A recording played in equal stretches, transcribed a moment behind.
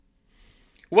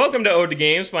Welcome to Ode to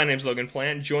Games. My name's Logan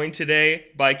Plant, joined today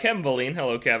by Kevin Valine.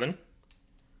 Hello, Kevin.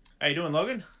 How you doing,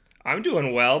 Logan? I'm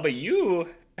doing well, but you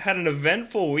had an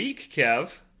eventful week, Kev.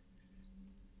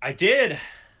 I did.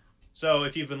 So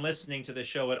if you've been listening to the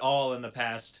show at all in the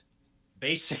past,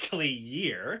 basically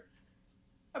year,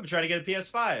 I've been trying to get a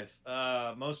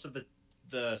PS5. Most of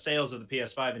the sales of the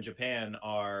PS5 in Japan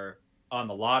are on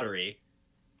the lottery.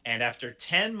 And after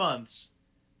 10 months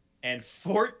and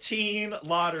 14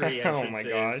 lottery Oh entrances, my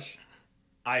gosh.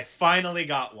 I finally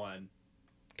got one.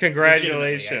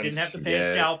 Congratulations. I didn't have to pay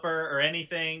a scalper or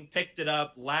anything. Picked it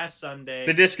up last Sunday.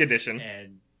 The disc edition.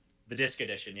 And the disc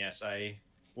edition, yes.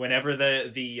 Whenever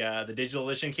the digital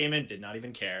edition came in, did not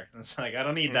even care. It's like, I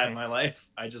don't need that in my life.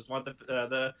 I just want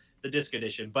the disc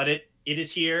edition. But it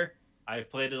is here. I've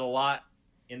played it a lot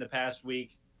in the past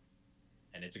week,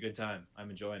 and it's a good time. I'm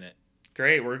enjoying it.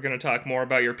 Great. We're going to talk more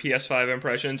about your PS5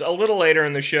 impressions a little later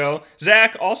in the show.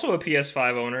 Zach, also a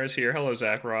PS5 owner, is here. Hello,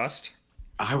 Zach Rost.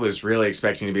 I was really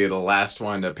expecting to be the last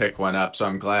one to pick one up, so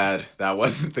I'm glad that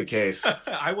wasn't the case.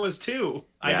 I was too.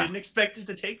 Yeah. I didn't expect it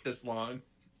to take this long.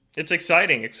 It's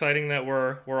exciting that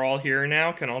we're all here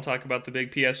now. Can all talk about the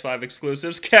big PS5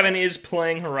 exclusives. Kevin is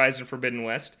playing Horizon Forbidden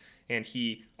West, and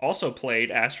he also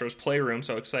played Astro's Playroom,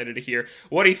 so excited to hear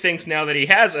what he thinks now that he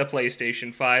has a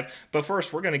PlayStation 5. But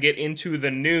first, we're going to get into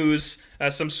the news.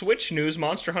 Some Switch news.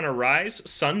 Monster Hunter Rise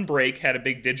Sunbreak had a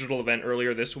big digital event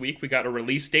earlier this week. We got a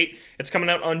release date. It's coming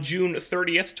out on June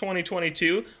 30th,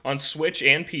 2022 on Switch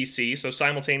and PC, so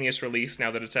simultaneous release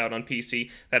now that it's out on PC.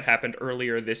 That happened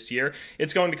earlier this year.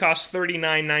 It's going to cost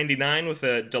 $39.99 with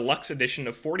a deluxe edition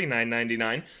of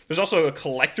 $49.99. There's also a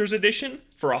collector's edition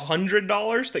for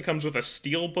 $100 that comes with a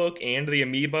steelbook and the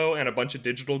amiibo and a bunch of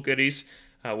digital goodies,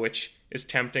 which is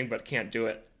tempting, but can't do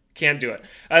it.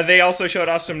 They also showed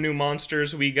off some new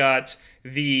monsters. We got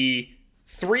the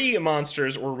three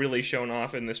monsters were really shown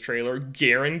off in this trailer.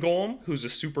 Garangolm, who's a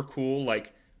super cool,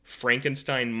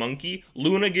 Frankenstein monkey.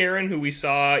 Luna Garen, who we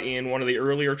saw in one of the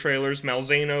earlier trailers.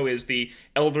 Malzeno is the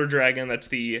Elder Dragon, that's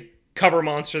the cover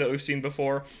monster that we've seen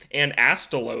before. And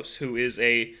Astalos, who is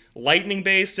a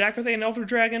lightning-based... Zach, are they an Elder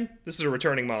Dragon? This is a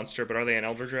returning monster, but are they an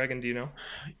Elder Dragon? Do you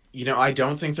know? I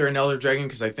don't think they're an Elder Dragon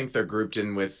because I think they're grouped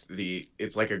in with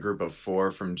it's like a group of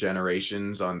 4 from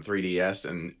Generations on 3DS,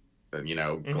 and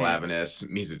Glavenus,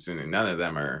 Mizutsune, none of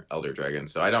them are Elder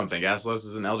Dragons. So I don't think Astalos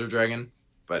is an Elder Dragon,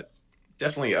 but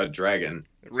definitely a dragon.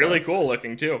 Really cool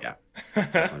looking too. Yeah,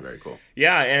 definitely very cool.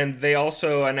 Yeah, and they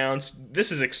also announced,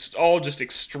 this is all just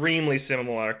extremely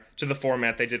similar to the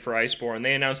format they did for Iceborne.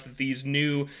 They announced that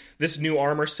this new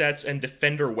armor sets and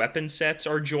defender weapon sets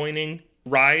are joining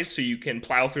Rise, so you can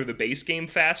plow through the base game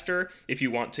faster if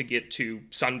you want to get to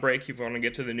Sunbreak, if you want to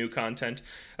get to the new content.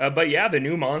 But yeah, the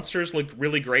new monsters look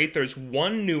really great. There's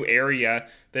one new area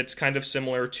that's kind of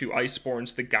similar to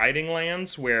Iceborne's The Guiding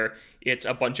Lands, where it's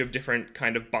a bunch of different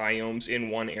kind of biomes in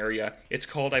one area. It's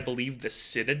called, I believe, the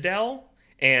Citadel,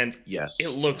 and yes, it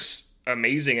looks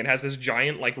amazing. It has this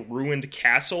giant ruined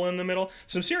castle in the middle.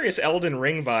 Some serious Elden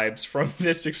Ring vibes from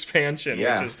this expansion,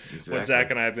 which is exactly what Zach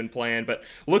and I have been playing. But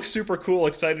looks super cool.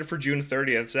 Excited for June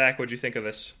 30th. Zach, what'd you think of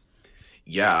this?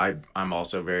 Yeah, I'm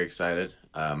also very excited.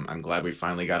 I'm glad we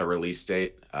finally got a release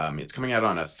date. It's coming out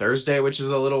on a Thursday, which is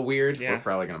a little weird. Yeah. We're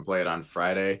probably going to play it on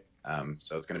Friday.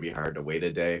 So it's going to be hard to wait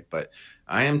a day, but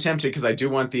I am tempted because I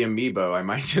do want the amiibo. I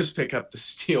might just pick up the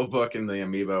Steelbook and the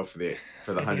amiibo for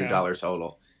the $100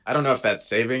 total. I don't know if that's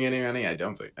saving any money. I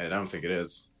don't think it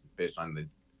is based on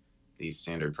the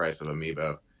standard price of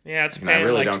amiibo. Yeah, it's paying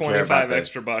really 25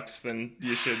 extra bucks than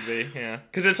you should be. Yeah,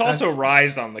 because it's also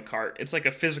Rise on the cart. It's like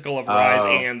a physical of Rise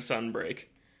and Sunbreak.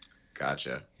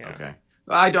 Gotcha. Yeah. Okay.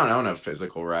 Well, I don't own a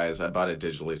physical Rise. I bought it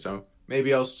digitally, so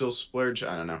maybe I'll still splurge.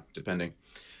 I don't know, depending.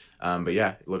 But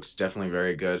yeah, it looks definitely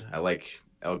very good. I like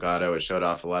Elgato. It showed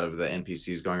off a lot of the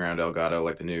NPCs going around Elgato,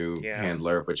 like the new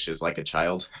handler, which is like a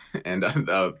child, and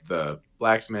the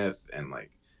blacksmith, and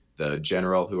the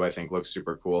general, who I think looks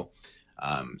super cool.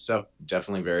 So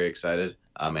definitely very excited.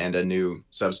 And a new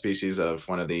subspecies of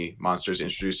one of the monsters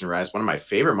introduced in Rise. One of my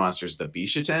favorite monsters, the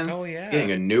Bishaten. Oh yeah, it's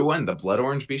getting a new one, the blood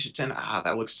orange Bishaten.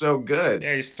 That looks so good.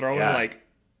 Yeah, he's throwing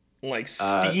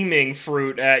steaming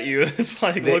fruit at you. It's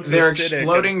looks they're acidic.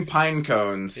 Exploding pine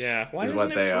cones. Yeah, why is isn't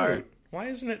what it they fruit? are. Why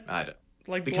isn't it because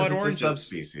blood it's oranges? A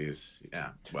subspecies? Yeah,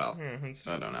 well,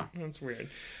 I don't know. That's weird.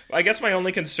 I guess my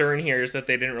only concern here is that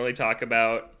they didn't really talk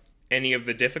about any of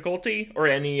the difficulty or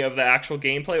any of the actual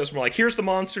gameplay. It was more here's the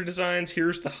monster designs,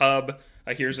 here's the hub,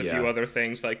 here's a few other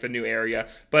things like the new area.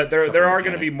 But there are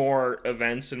going to be more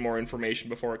events and more information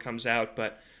before it comes out.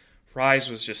 But Rise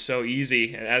was just so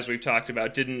easy, and as we've talked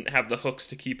about, didn't have the hooks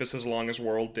to keep us as long as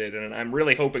World did, and I'm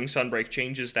really hoping Sunbreak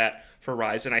changes that for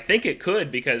Rise, and I think it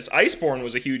could, because Iceborne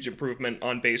was a huge improvement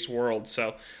on base World,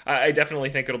 so I definitely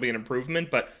think it'll be an improvement,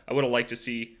 but I would have liked to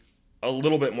see a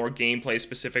little bit more gameplay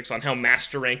specifics on how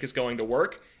Master Rank is going to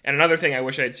work. And another thing I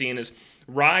wish I had seen is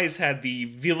Rise had the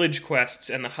village quests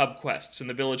and the hub quests, and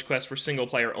the village quests were single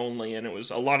player only, and it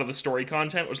was a lot of the story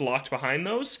content was locked behind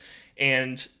those,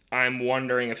 and I'm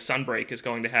wondering if Sunbreak is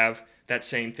going to have that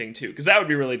same thing too, because that would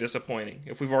be really disappointing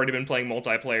if we've already been playing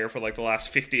multiplayer for like the last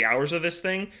 50 hours of this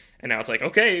thing, and now it's like,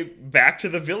 okay, back to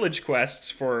the village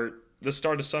quests for the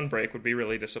start of Sunbreak would be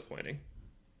really disappointing.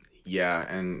 Yeah,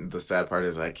 and the sad part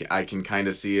is I can kind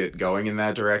of see it going in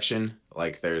that direction.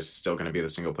 Like, there's still going to be the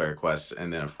single player quests,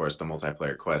 and then of course the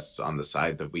multiplayer quests on the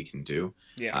side that we can do.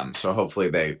 Yeah. So hopefully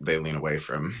they lean away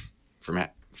from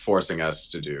forcing us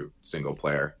to do single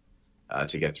player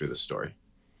to get through the story.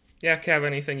 Yeah, Kev,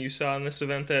 anything you saw in this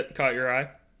event that caught your eye?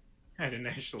 I didn't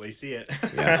actually see it.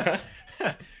 Yeah.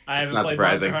 I haven't played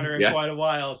surprising. Monster Hunter in quite a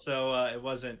while, so it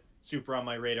wasn't super on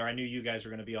my radar. I knew you guys were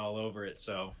going to be all over it,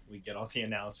 so we get all the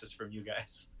analysis from you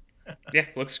guys. Yeah,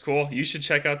 looks cool. You should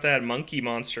check out that monkey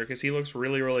monster because he looks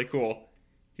really, really cool.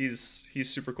 He's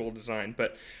super cool design.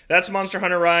 But that's Monster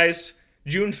Hunter Rise,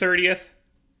 June 30th.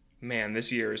 Man,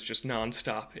 this year is just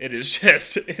nonstop. It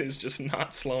is just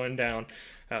not slowing down.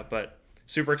 But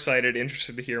super excited,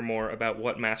 interested to hear more about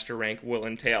what Master Rank will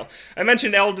entail. I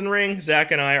mentioned Elden Ring.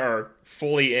 Zach and I are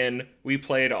fully in. We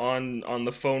played on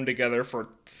the phone together for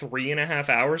 3.5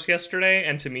 hours yesterday,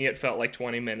 and to me it felt like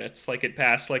 20 minutes. Like it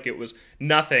passed like it was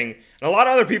nothing. And a lot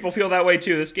of other people feel that way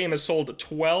too. This game has sold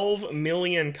 12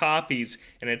 million copies,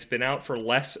 and it's been out for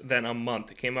less than a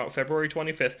month. It came out February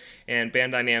 25th, and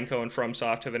Bandai Namco and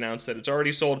FromSoft have announced that it's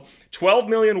already sold 12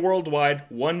 million worldwide,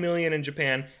 1 million in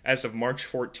Japan as of March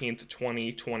 14th,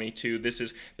 2022. This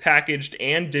is packaged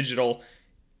and digital.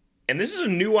 And this is a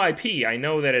new IP. I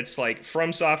know that it's like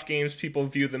FromSoft games, people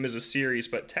view them as a series,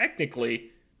 but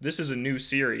technically this is a new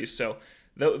series. So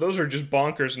those are just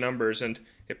bonkers numbers. And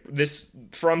this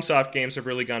FromSoft games have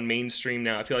really gone mainstream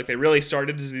now. I feel like they really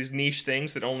started as these niche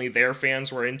things that only their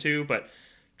fans were into, but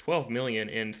 12 million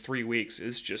in 3 weeks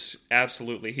is just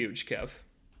absolutely huge, Kev.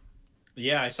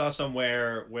 Yeah, I saw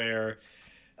somewhere where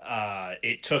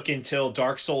it took until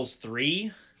Dark Souls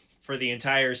 3 for the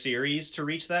entire series to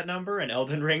reach that number, and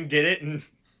Elden Ring did it in,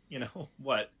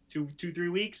 3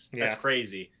 weeks? Yeah. That's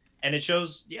crazy. And it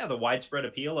shows, the widespread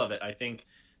appeal of it. I think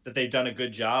that they've done a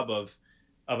good job of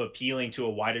appealing to a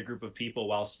wider group of people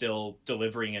while still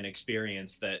delivering an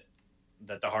experience that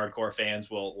the hardcore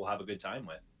fans will have a good time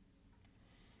with.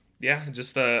 Yeah,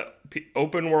 just the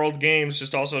open world games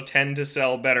just also tend to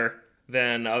sell better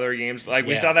than other games. Like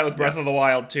we saw that with Breath of the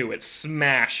Wild 2. It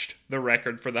smashed the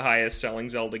record for the highest selling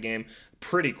Zelda game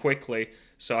pretty quickly.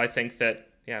 So I think that,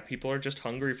 people are just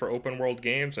hungry for open world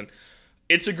games. And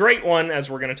it's a great one, as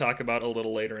we're going to talk about a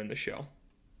little later in the show.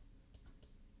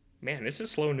 Man, it's a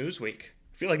slow news week.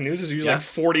 I feel like news is usually like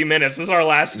 40 minutes. This is our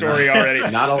last story already.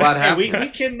 Not a lot happening. We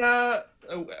can,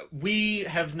 we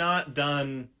have not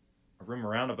done a rumor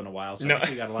roundup in a while, so I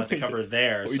think we got a lot to cover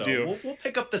there. We do. We'll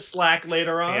pick up the slack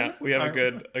later on. Yeah, we have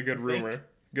a good rumor.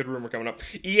 Good rumor coming up.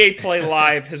 EA Play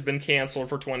Live has been canceled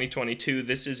for 2022.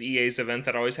 This is EA's event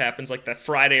that always happens like that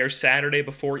Friday or Saturday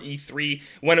before E3.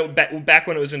 Back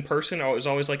when it was in person, it was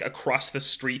always like across the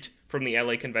street from the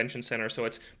LA Convention Center, so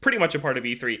it's pretty much a part of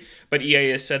E3. But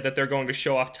EA has said that they're going to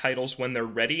show off titles when they're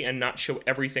ready and not show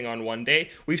everything on one day.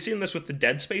 We've seen this with the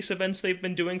Dead Space events they've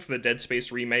been doing for the Dead Space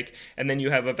remake, and then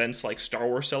you have events like Star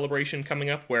Wars Celebration coming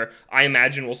up, where I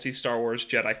imagine we'll see Star Wars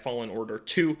Jedi Fallen Order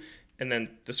 2, and then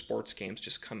the sports games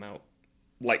just come out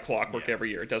like clockwork every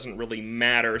year. It doesn't really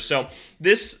matter. So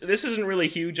this isn't really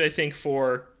huge, I think,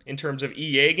 in terms of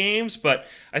EA games, but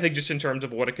I think just in terms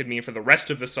of what it could mean for the rest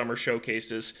of the summer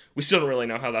showcases, we still don't really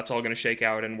know how that's all going to shake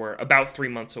out, and we're about 3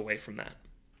 months away from that.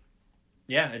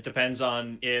 Yeah, it depends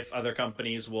on if other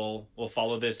companies will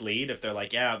follow this lead. If they're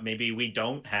like, maybe we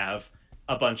don't have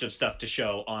a bunch of stuff to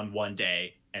show on one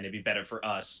day, and it'd be better for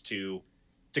us to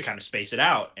kind of space it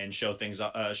out and show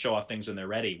off things when they're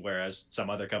ready. Whereas some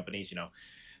other companies,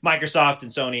 Microsoft and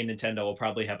Sony and Nintendo will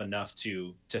probably have enough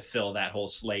to fill that whole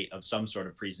slate of some sort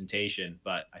of presentation.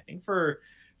 But I think for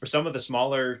some of the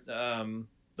smaller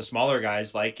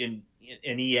guys, like in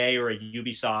EA or a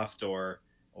Ubisoft or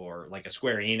like a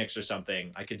Square Enix or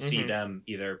something, I could see them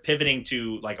either pivoting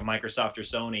to like a Microsoft or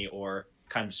Sony, or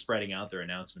kind of spreading out their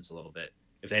announcements a little bit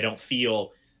if they don't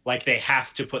feel like they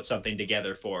have to put something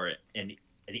together for it. And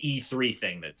an E3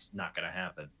 thing that's not going to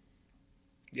happen.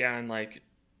 Yeah, and like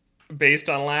based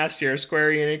on last year,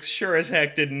 Square Enix sure as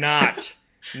heck did not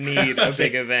need a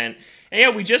big event. And yeah,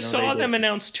 we just No, they saw them didn't.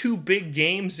 announce 2 big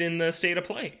games in the State of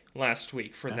Play last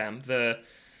week for them.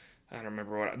 I don't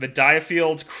remember the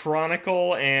Diafield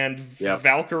Chronicle and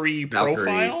Valkyrie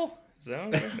Profile. Is that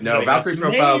what it is? No, Valkyrie Names?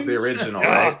 Profile is the original, Oh,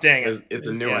 right? dang it. It's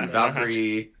a new Yeah, one.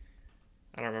 Valkyrie.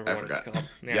 I don't remember I what it's forgot. called.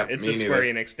 Yeah, Yep, it's me a Square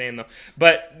neither. Enix name though.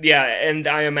 But yeah, and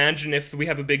I imagine if we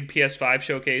have a big PS5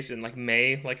 showcase in like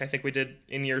May, like I think we did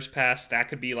in years past, that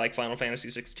could be like Final Fantasy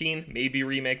 16, maybe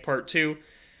Remake Part 2.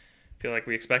 I feel like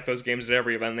we expect those games at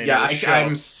every event.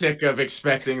 I'm sick of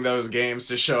expecting those games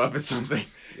to show up at something.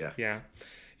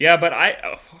 Yeah,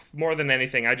 but more than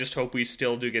anything, I just hope we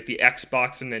still do get the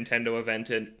Xbox and Nintendo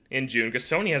event in June, because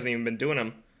Sony hasn't even been doing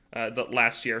them the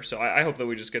last year. So I hope that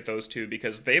we just get those two,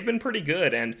 because they've been pretty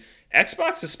good. And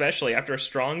Xbox especially, after a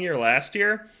strong year last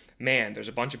year, man, there's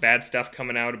a bunch of bad stuff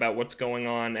coming out about what's going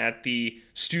on at the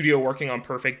studio working on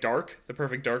Perfect Dark, the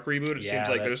Perfect Dark reboot. It seems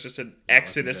like there's just an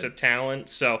exodus of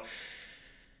talent. So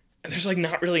there's like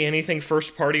not really anything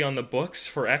first party on the books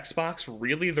for Xbox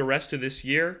really the rest of this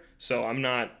year. So I'm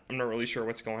not really sure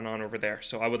what's going on over there.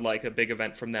 So I would like a big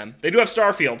event from them. They do have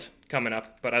Starfield coming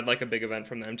up, but I'd like a big event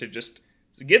from them to just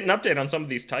get an update on some of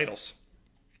these titles.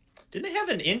 Didn't they have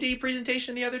an indie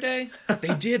presentation the other day?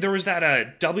 They did. There was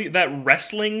that that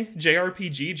wrestling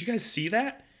JRPG. Did you guys see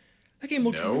that? That game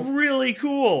looked really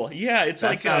cool. Yeah, it's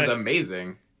that sounds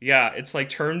amazing. Yeah, it's like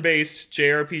turn-based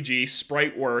JRPG,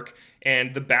 sprite work,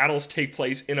 and the battles take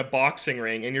place in a boxing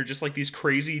ring, and you're just like these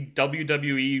crazy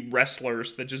WWE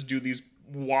wrestlers that just do these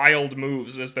wild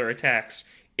moves as their attacks.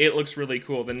 It looks really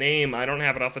cool. The name, I don't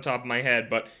have it off the top of my head,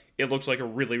 but it looks like a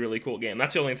really, really cool game.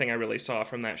 That's the only thing I really saw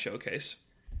from that showcase.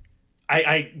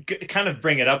 I kind of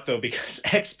bring it up though because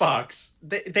Xbox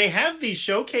they have these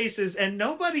showcases and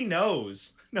nobody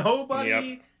knows.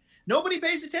 Nobody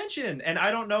pays attention, and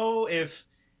I don't know if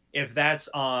that's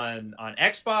on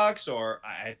Xbox, or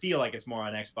I feel like it's more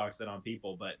on Xbox than on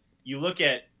people. But you look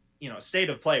at State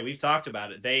of Play, we've talked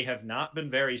about it. They have not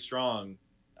been very strong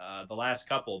the last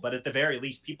couple, but at the very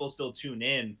least, people still tune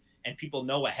in and people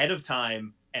know ahead of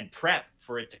time and prep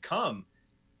for it to come.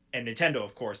 And Nintendo,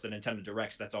 of course, the Nintendo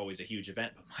Directs, that's always a huge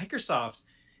event. But Microsoft,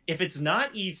 if it's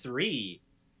not E3,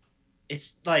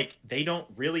 it's like they don't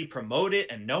really promote it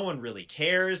and no one really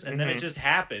cares. And then it just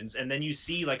happens. And then you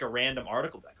see like a random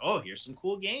article like, oh, here's some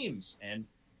cool games. And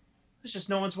it's just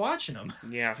no one's watching them.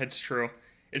 Yeah, it's true.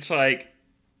 It's like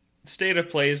State of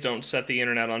Plays don't set the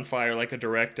internet on fire like a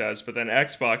Direct does. But then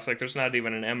Xbox, like there's not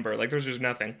even an ember. Like there's just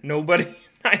nothing. Nobody,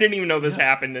 I didn't even know this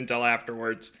happened until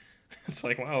afterwards. It's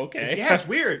like, wow, okay. Yeah, it's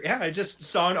weird. Yeah, I just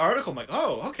saw an article. I'm like,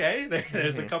 oh, okay.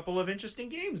 There's a couple of interesting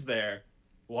games there.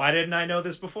 Why didn't I know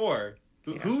this before?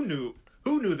 Who knew?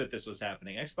 Who knew that this was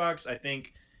happening? Xbox, I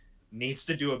think, needs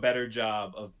to do a better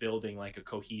job of building like a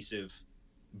cohesive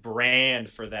brand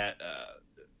for that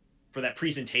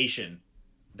presentation.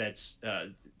 That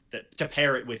to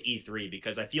pair it with E3,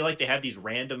 because I feel like they have these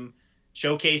random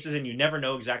showcases and you never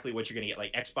know exactly what you're going to get.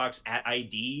 Like Xbox at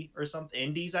ID or something,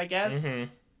 Indies, I guess.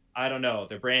 I don't know.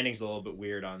 Their branding's a little bit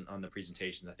weird on the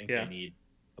presentations. I think they need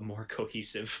a more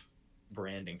cohesive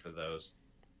branding for those.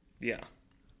 Yeah.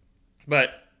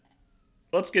 But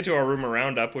let's get to our rumor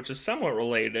roundup, which is somewhat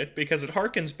related because it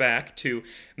harkens back to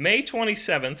May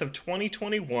 27th of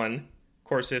 2021. Of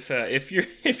course, if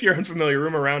you're unfamiliar,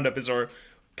 rumor roundup is our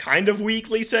kind of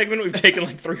weekly segment. We've taken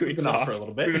like 3 weeks off for a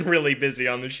little bit. We've been really busy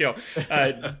on the show,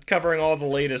 covering all the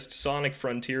latest Sonic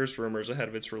Frontiers rumors ahead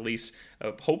of its release.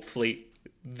 Hopefully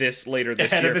later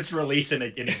this year. Ahead of its release in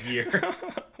a year.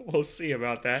 We'll see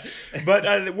about that.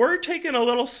 But we're taking a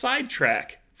little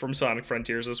sidetrack from Sonic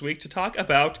Frontiers this week to talk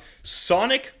about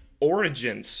Sonic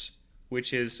Origins,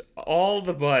 which is all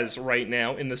the buzz right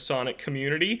now in the Sonic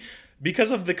community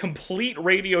because of the complete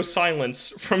radio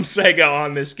silence from Sega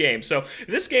on this game. So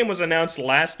this game was announced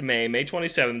last May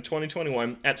 27th,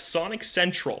 2021 at Sonic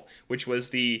Central, which was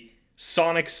the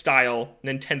Sonic-style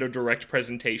Nintendo Direct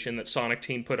presentation that Sonic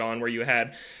Team put on, where you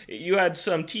had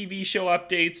some TV show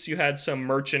updates, you had some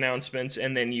merch announcements,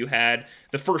 and then you had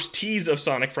the first tease of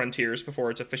Sonic Frontiers before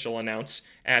its official announce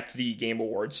at the Game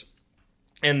Awards.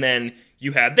 And then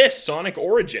you had this, Sonic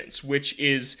Origins, which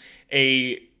is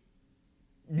another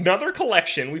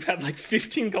collection. We've had like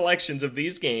 15 collections of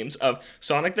these games of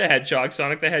Sonic the Hedgehog,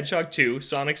 Sonic the Hedgehog 2,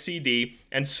 Sonic CD,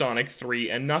 and Sonic 3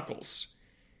 and Knuckles.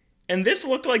 And this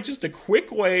looked like just a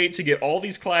quick way to get all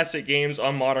these classic games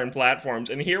on modern platforms.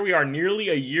 And here we are nearly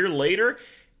a year later,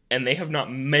 and they have not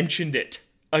mentioned it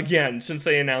again since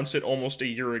they announced it almost a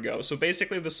year ago. So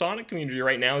basically the Sonic community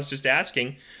right now is just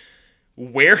asking,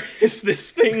 where is this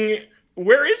thing?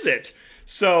 Where is it?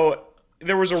 So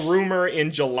there was a rumor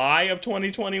in July of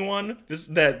 2021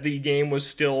 that the game was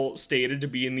still stated to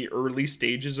be in the early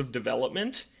stages of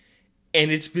development,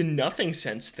 and it's been nothing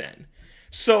since then.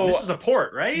 So this is a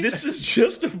port, right? This is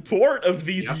just a port of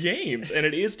these games, and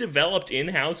it is developed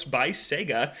in-house by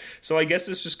Sega. So I guess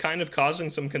it's just kind of causing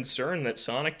some concern that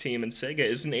Sonic Team and Sega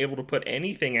isn't able to put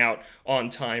anything out on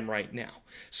time right now.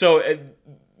 So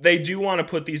they do want to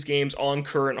put these games on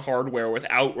current hardware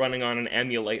without running on an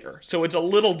emulator. So it's a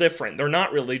little different. They're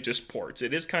not really just ports.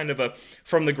 It is kind of a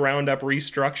from the ground up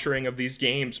restructuring of these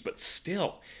games, but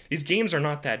still, these games are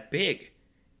not that big.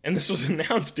 And this was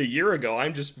announced a year ago.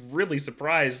 I'm just really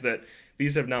surprised that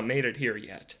these have not made it here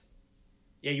yet.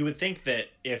 Yeah, you would think that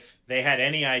if they had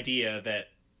any idea that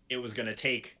it was going to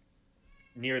take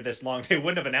near this long, they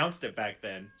wouldn't have announced it back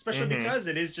then. Especially because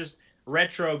it is just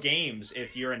retro games.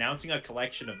 If you're announcing a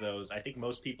collection of those, I think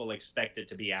most people expect it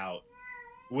to be out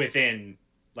within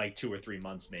like 2 or 3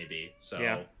 months maybe. So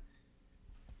yeah.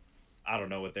 I don't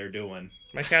know what they're doing.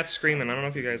 My cat's screaming. I don't know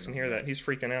if you guys can hear that. He's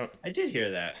freaking out. I did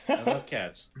hear that. I love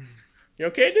cats. You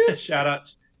okay, dude? Shout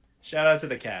out to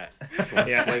the cat.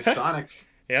 Yeah, play Sonic.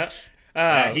 Yeah.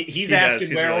 He's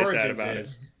asking where really Origins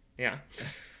is. Yeah.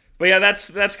 But yeah,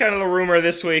 that's kind of the rumor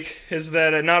this week. Is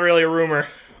that not really a rumor,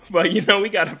 but we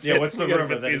got to. Yeah. What's the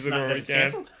rumor that it's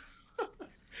canceled?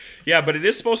 Yeah, but it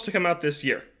is supposed to come out this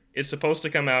year. It's supposed to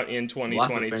come out in 2022.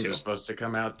 Lots of things are supposed to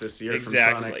come out this year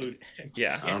exactly. from Sonic.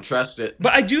 Yeah. I don't trust it.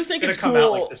 But I do think it's come cool.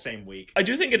 Out like the same week. I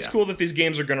do think it's cool that these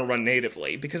games are going to run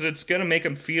natively because it's going to make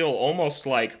them feel almost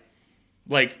like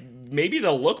maybe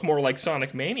they'll look more like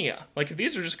Sonic Mania. Like if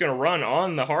these are just going to run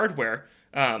on the hardware,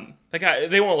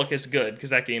 they won't look as good because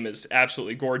that game is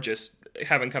absolutely gorgeous,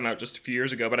 having come out just a few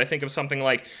years ago. But I think of something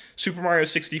like Super Mario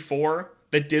 64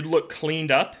 that did look cleaned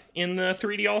up in the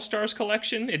 3D All-Stars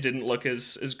collection. It didn't look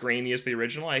as grainy as the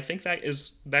original. I think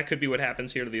that could be what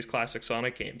happens here to these classic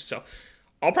Sonic games. So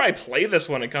I'll probably play this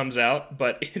when it comes out,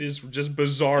 but it is just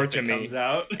bizarre to me. Comes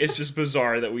out. It's just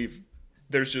bizarre that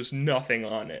there's just nothing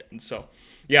on it. And so,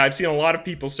 yeah, I've seen a lot of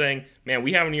people saying, man,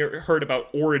 we haven't heard about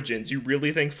Origins. You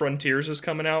really think Frontiers is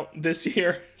coming out this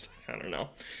year? I don't know.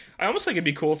 I almost think it'd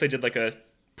be cool if they did like a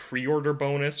pre-order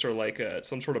bonus or like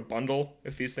some sort of bundle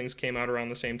if these things came out around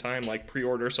the same time, like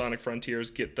pre-order Sonic Frontiers,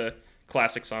 get the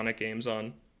classic Sonic games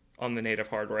on the native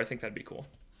hardware. I think that'd be cool.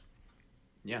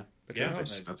 Yeah,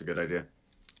 that's a good idea.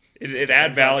 It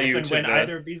add value to when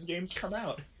either of these games come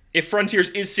out. If Frontiers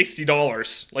is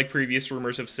 $60, like previous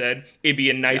rumors have said, it'd be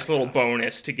a nice little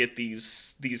bonus to get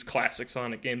these classic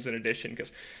Sonic games in addition,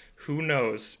 because who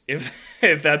knows if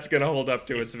that's going to hold up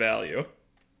to its value.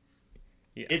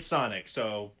 Yeah. It's Sonic,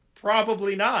 so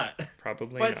probably not.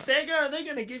 Probably but not. Sega, are they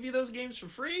going to give you those games for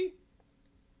free?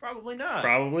 Probably not.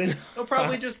 Probably not. They'll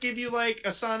probably just give you like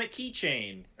a Sonic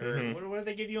keychain. Or what do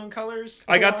they give you in colors?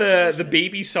 I got the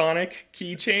Baby Sonic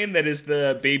keychain that is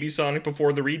the Baby Sonic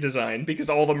before the redesign, because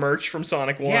all the merch from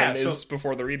Sonic 1 is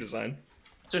before the redesign.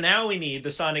 So now we need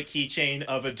the Sonic keychain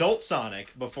of Adult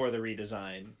Sonic before the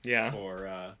redesign. Yeah.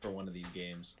 For one of these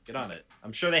games. Get on it.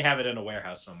 I'm sure they have it in a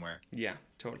warehouse somewhere. Yeah,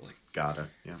 totally. Gotta,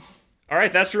 yeah. All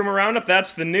right, that's Rumor Roundup.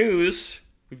 That's the news.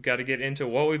 We've got to get into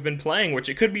what we've been playing, which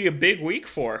it could be a big week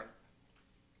for.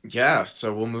 Yeah,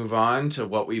 so we'll move on to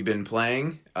what we've been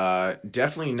playing.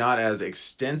 Definitely not as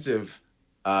extensive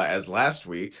as last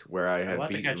week, where I had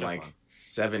beaten like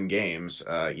 7 games.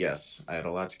 Yes, I had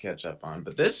a lot to catch up on.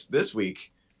 But this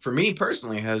week, for me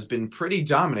personally, has been pretty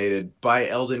dominated by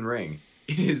Elden Ring.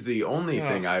 It is the only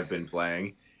thing I've been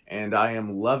playing, and I am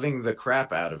loving the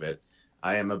crap out of it.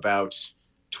 I am about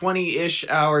 20-ish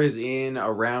hours in,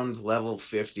 around level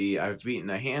 50. I've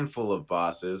beaten a handful of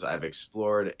bosses. I've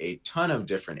explored a ton of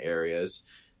different areas.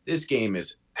 This game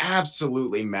is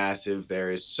absolutely massive. There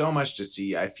is so much to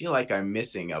see. I feel like I'm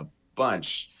missing a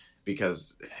bunch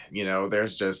because,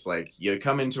 there's just like, you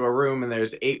come into a room and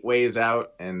there's 8 ways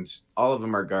out and all of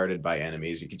them are guarded by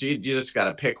enemies. You just got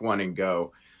to pick one and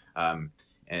go.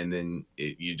 And then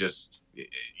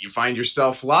you find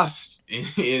yourself lost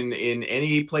in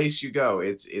any place you go.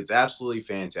 It's absolutely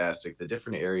fantastic. The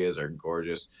different areas are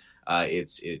gorgeous.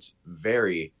 It's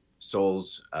very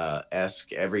Souls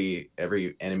esque. Every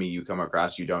enemy you come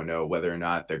across, you don't know whether or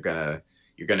not you're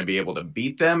gonna be able to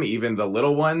beat them. Even the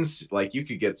little ones, like you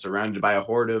could get surrounded by a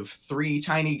horde of 3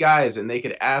 tiny guys, and they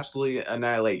could absolutely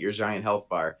annihilate your giant health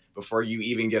bar before you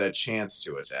even get a chance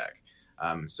to attack.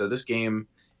 So this game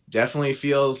definitely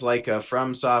feels like a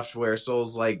From Software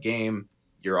Souls-like game.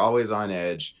 You're always on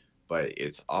edge, but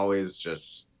it's always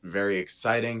just very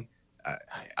exciting.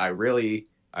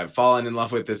 I've fallen in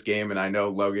love with this game, and I know,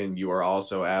 Logan, you are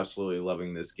also absolutely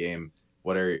loving this game.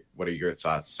 What are your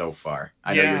thoughts so far?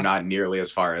 I know you're not nearly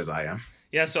as far as I am.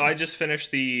 Yeah, so I just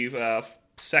finished the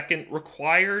second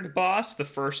required boss, the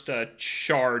first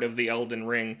shard of the Elden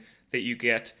Ring that you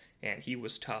get, and he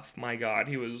was tough. My God,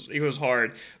 he was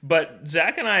hard. But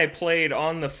Zach and I played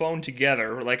on the phone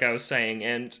together, like I was saying,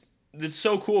 and it's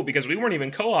so cool because we weren't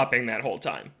even co-oping that whole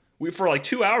time. For like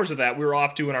 2 hours of that, we were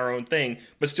off doing our own thing,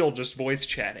 but still just voice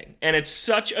chatting. And it's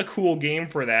such a cool game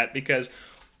for that because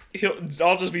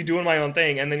I'll just be doing my own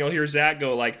thing, and then you'll hear Zach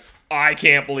go like, I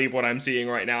can't believe what I'm seeing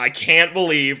right now. I can't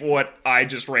believe what I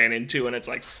just ran into. And it's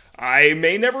like, I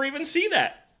may never even see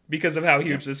that because of how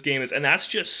huge this game is. And that's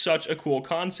just such a cool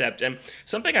concept. And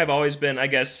something I've always been, I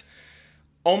guess,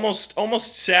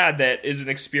 almost sad that is an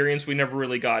experience we never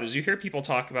really got is you hear people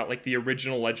talk about like the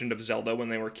original Legend of Zelda when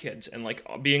they were kids and like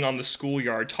being on the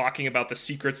schoolyard talking about the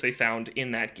secrets they found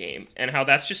in that game and how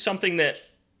that's just something that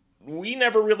we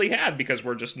never really had because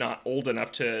we're just not old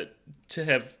enough to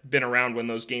have been around when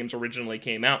those games originally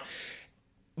came out.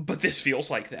 But this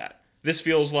feels like that. This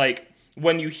feels like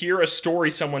when you hear a story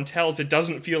someone tells, it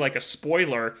doesn't feel like a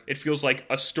spoiler. It feels like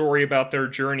a story about their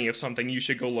journey of something you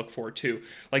should go look for too.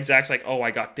 Like Zach's like, oh,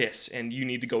 I got this, and you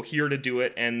need to go here to do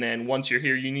it, and then once you're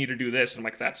here, you need to do this. And I'm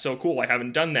like, that's so cool. I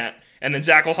haven't done that. And then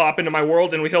Zach will hop into my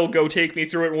world, and he'll go take me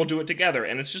through it, and we'll do it together.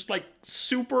 And it's just like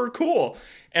super cool.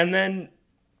 And then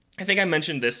I think I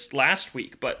mentioned this last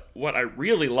week, but what I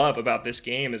really love about this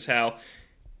game is how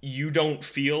you don't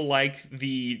feel like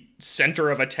the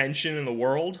center of attention in the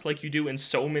world like you do in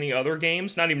so many other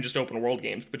games, not even just open world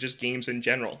games, but just games in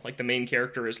general. Like the main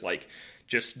character is like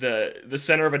just the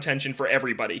center of attention for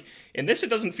everybody. In this,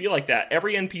 it doesn't feel like that.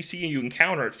 Every NPC you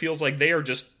encounter, it feels like they are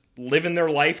just living their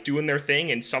life, doing their thing,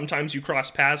 and sometimes you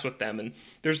cross paths with them. And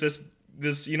there's this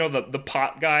you know, the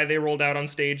pot guy they rolled out on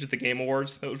stage at the Game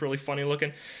Awards that was really funny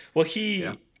looking. Well,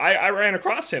 I ran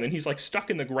across him and he's like stuck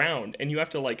in the ground and you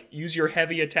have to like use your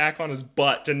heavy attack on his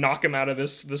butt to knock him out of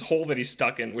this hole that he's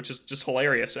stuck in, which is just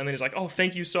hilarious. And then he's like, oh,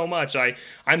 thank you so much.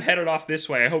 I'm headed off this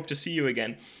way. I hope to see you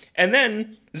again. And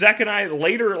then Zach and I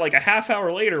later, like a half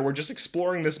hour later, we're just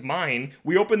exploring this mine.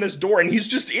 We open this door and he's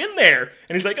just in there.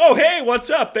 And he's like, oh, hey, what's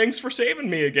up? Thanks for saving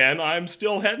me again. I'm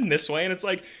still heading this way. And it's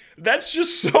like, that's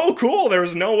just so cool. There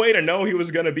was no way to know he was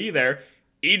going to be there.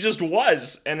 He just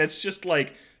was. And it's just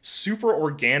like super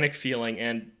organic feeling.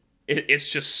 And it's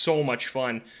just so much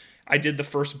fun. I did the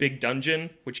first big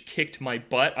dungeon, which kicked my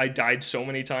butt. I died so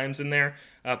many times in there,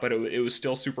 but it was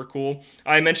still super cool.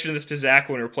 I mentioned this to Zach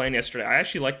when we were playing yesterday. I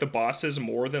actually like the bosses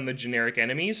more than the generic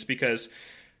enemies because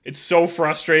it's so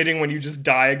frustrating when you just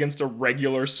die against a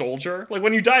regular soldier. Like,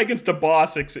 when you die against a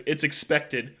boss, it's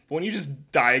expected. But when you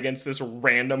just die against this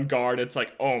random guard, it's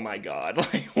like, oh my god,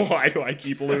 like, why do I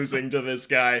keep losing to this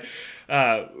guy?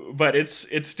 But it's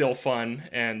still fun,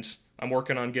 and I'm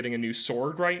working on getting a new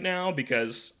sword right now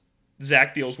because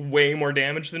Zach deals way more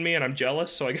damage than me, and I'm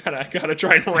jealous, so I gotta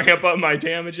try and ramp up my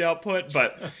damage output.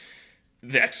 But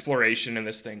the exploration in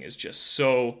this thing is just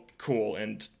so cool,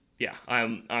 and yeah,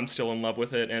 I'm still in love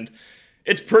with it, and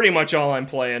it's pretty much all I'm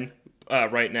playing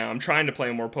right now. I'm trying to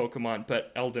play more Pokemon,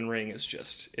 but Elden Ring is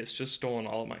just stolen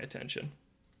all of my attention.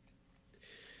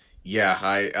 Yeah,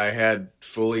 I had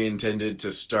fully intended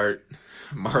to start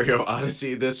Mario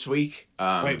Odyssey this week.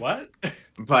 Wait, what?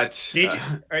 But did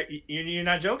you're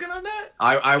not joking on that?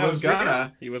 I was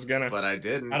gonna. He was gonna, but I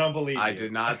didn't. I don't believe you. I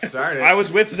did not start it. I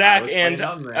was with Zach,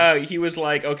 and he was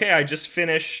like, "Okay, I just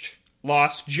finished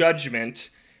Lost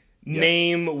Judgment.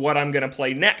 Name what I'm going to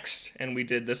play next." And we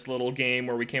did this little game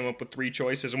where we came up with 3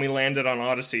 choices, and we landed on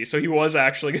Odyssey. So he was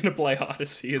actually going to play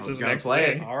Odyssey as his next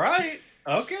thing. All right.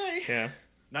 Okay. Yeah.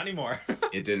 Not anymore.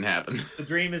 It didn't happen. The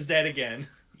dream is dead again.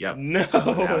 Yep. No. So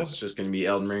now it's just going to be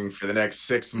Elden Ring for the next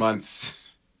 6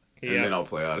 months, and then I'll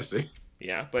play Odyssey.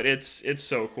 Yeah, but it's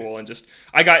so cool. And just,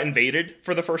 I got invaded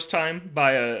for the first time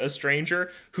by a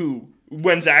stranger who,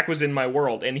 when Zach was in my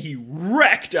world, and he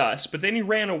wrecked us, but then he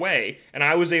ran away, and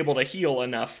I was able to heal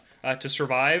enough to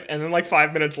survive. And then like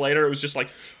 5 minutes later, it was just like,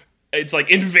 it's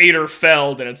like invader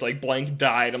felled, and it's like blank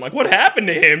died. I'm like, what happened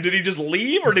to him? Did he just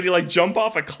leave, or did he like jump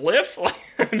off a cliff? Like,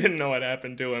 I didn't know what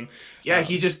happened to him. Yeah,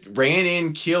 he just ran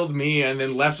in, killed me, and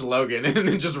then left Logan, and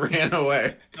then just ran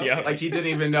away. Yeah, like he didn't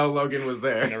even know Logan was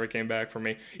there. He never came back for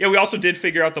me. Yeah, we also did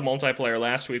figure out the multiplayer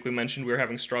last week. We mentioned we were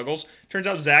having struggles. Turns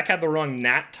out Zach had the wrong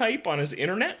NAT type on his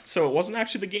internet, so it wasn't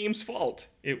actually the game's fault.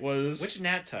 It was... Which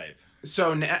NAT type?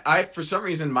 So for some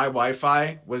reason, my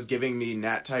Wi-Fi was giving me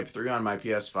NAT Type 3 on my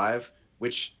PS5,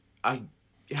 which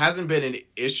hasn't been an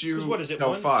issue what is it, so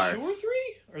 1, far. 2, or 3?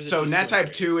 Or is it so just NAT Type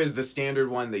 3? 2 is the standard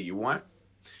one that you want.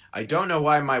 I don't know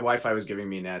why my Wi-Fi was giving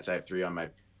me NAT Type 3 on my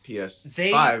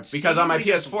PS5, because on my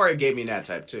PS4 it gave me NAT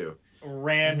Type 2.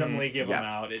 randomly give them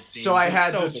out. It seems so I It's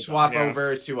had to bizarre. swap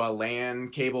over to a LAN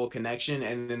cable connection,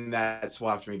 and then that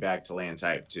swapped me back to LAN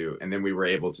Type 2, and then we were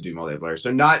able to do multiplayer.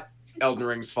 So not Elden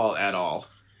Ring's fault at all.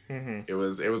 It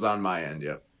was on my end.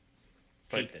 Yep.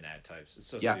 Hate the NAT types. It's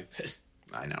so stupid.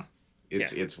 I know.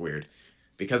 It's weird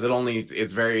because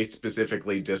it's very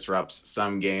specifically disrupts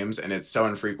some games, and it's so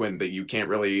infrequent that you can't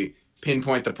really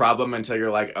pinpoint the problem until you're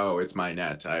like, oh, it's my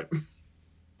NAT type.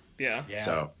 Yeah.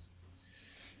 So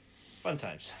fun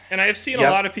times. And I've seen a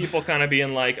lot of people kind of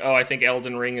being like, oh, I think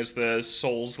Elden Ring is the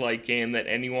Souls-like game that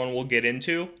anyone will get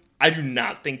into. I do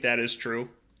not think that is true.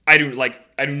 I do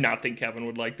not think Kevin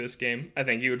would like this game. I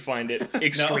think he would find it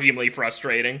extremely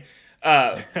frustrating.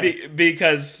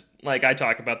 Because like I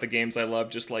talk about the games I love,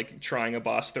 just like trying a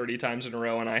boss 30 times in a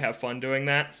row, and I have fun doing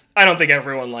that. I don't think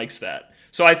everyone likes that.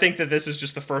 So I think that this is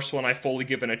just the first one I've fully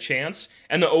given a chance,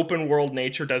 and the open world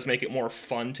nature does make it more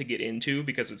fun to get into,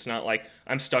 because it's not like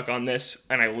I'm stuck on this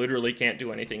and I literally can't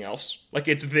do anything else. Like,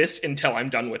 it's this until I'm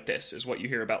done with this, is what you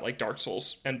hear about like Dark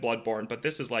Souls and Bloodborne, but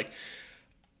this is like,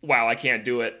 wow, I can't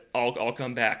do it, I'll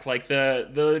come back. Like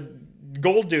the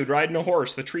gold dude riding a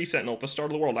horse, the tree sentinel at the start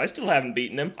of the world, I still haven't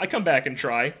beaten him. I come back and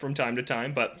try from time to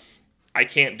time, but I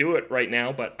can't do it right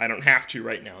now, but I don't have to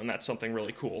right now, and that's something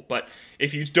really cool. But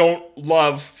if you don't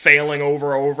love failing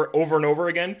over and over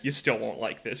again, you still won't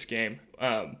like this game.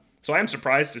 So I'm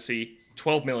surprised to see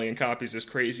 12 million copies is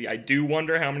crazy. I do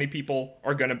wonder how many people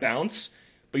are going to bounce,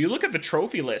 but you look at the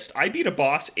trophy list. I beat a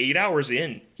boss 8 hours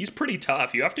in. He's pretty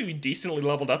tough. You have to be decently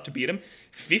leveled up to beat him.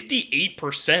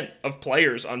 58% of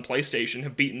players on PlayStation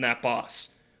have beaten that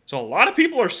boss. So a lot of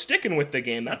people are sticking with the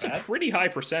game. That's a pretty high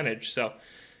percentage, so...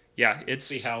 yeah, it's...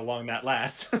 see how long that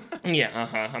lasts.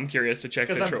 I'm curious to check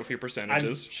the trophy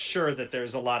percentages. I'm sure that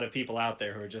there's a lot of people out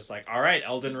there who are just like, all right,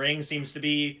 Elden Ring seems to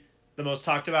be the most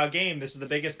talked about game. This is the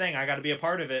biggest thing. I got to be a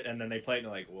part of it. And then they play it and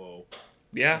they're like, whoa.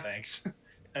 Yeah. No, thanks.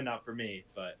 And not for me,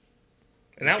 but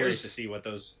and I'm curious to see what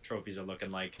those trophies are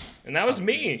looking like. And that was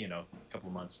me. You know, a couple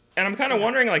of months. And I'm kind of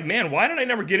wondering, like, man, why did I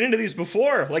never get into these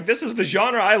before? Like, this is the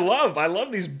genre I love. I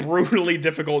love these brutally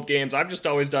difficult games. I've just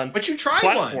always done But you tried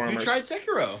one. You tried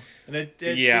Sekiro. And it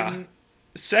didn't...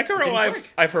 Sekiro,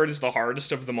 I've heard, is the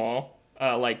hardest of them all.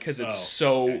 Because it's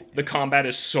the combat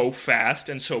is so fast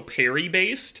and so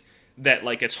parry-based that,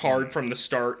 like, it's hard from the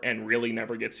start and really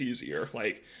never gets easier.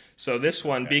 Like... so this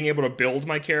one, being able to build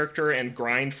my character and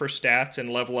grind for stats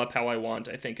and level up how I want,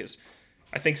 I think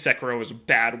Sekiro is a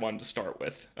bad one to start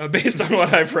with, based on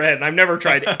what I've read. And I've never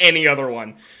tried any other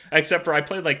one, except for I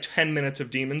played like 10 minutes of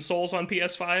Demon's Souls on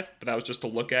PS5, but that was just to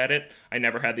look at it. I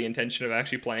never had the intention of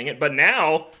actually playing it, but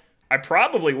now I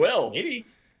probably will. Maybe.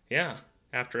 Yeah,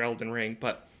 after Elden Ring,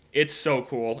 but it's so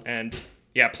cool. And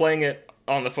yeah, playing it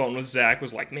on the phone with Zach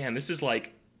was like, man, this is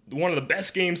like one of the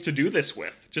best games to do this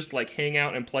with. Just like hang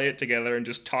out and play it together and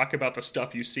just talk about the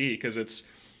stuff you see, because it's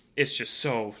just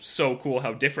so cool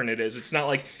how different it is. It's not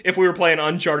like if we were playing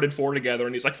Uncharted 4 together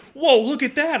and he's like, whoa, look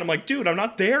at that. I'm like, dude, I'm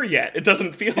not there yet. It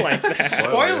doesn't feel like that.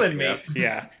 Spoiling me.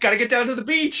 Yeah. Gotta get down to the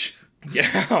beach.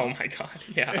 Yeah. Oh my God.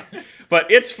 Yeah.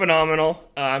 But it's phenomenal.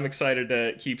 I'm excited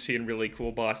to keep seeing really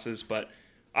cool bosses. But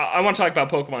I want to talk about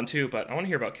Pokemon too, but I want to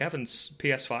hear about Kevin's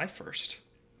PS5 first.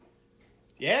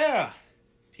 Yeah.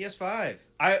 PS5.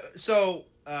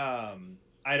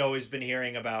 I'd always been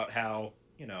hearing about how,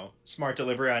 you know, smart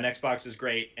delivery on Xbox is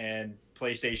great and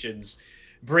PlayStation's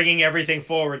bringing everything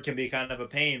forward can be kind of a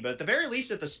pain. But at the very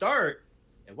least at the start,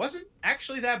 it wasn't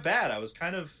actually that bad. I was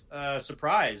kind of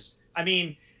surprised. I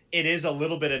mean, it is a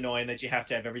little bit annoying that you have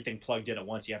to have everything plugged in at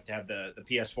once. You have to have the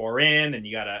PS4 in, and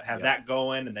you got to have that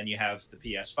going, and then you have the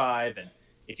PS5. And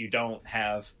if you don't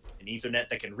have an Ethernet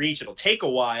that can reach, it'll take a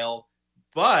while.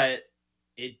 But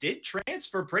it did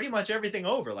transfer pretty much everything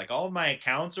over. Like, all of my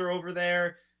accounts are over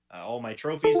there. All my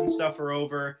trophies and stuff are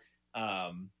over.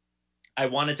 I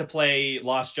wanted to play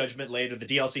Lost Judgment later. The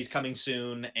DLC's coming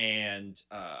soon, and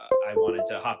I wanted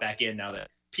to hop back in now that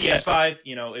PS5,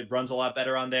 you know, it runs a lot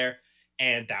better on there.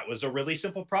 And that was a really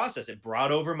simple process. It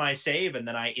brought over my save, and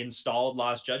then I installed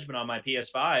Lost Judgment on my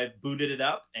PS5, booted it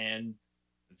up, and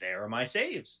there are my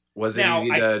saves. Was it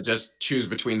easy to just choose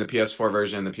between the PS4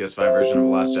 version and the PS5 version of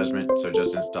Lost Judgment? So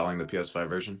just installing the PS5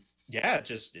 version? Yeah, it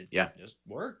just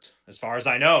worked, as far as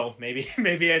I know. Maybe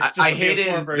it's just I the hated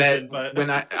PS4 version, that but when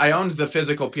I owned the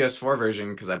physical PS4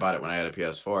 version, because I bought it when I had a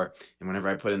PS4, and whenever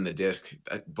I put in the disc,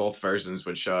 both versions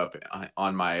would show up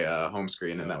on my home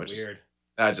screen, and that would weird.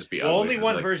 That'd just be well, ugly. only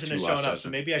one like version has shown up, so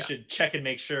maybe I Yeah. should check and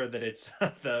make sure that it's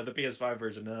the PS5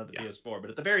 version and not the PS4.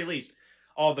 But at the very least,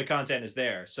 all of the content is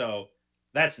there. So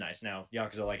That's nice. Now,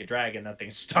 Yakuza Like a Dragon, that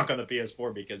thing's stuck on the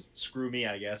PS4 because screw me,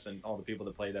 I guess, and all the people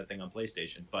that played that thing on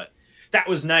PlayStation. But that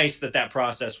was nice that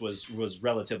process was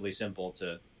relatively simple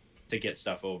to get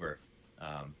stuff over.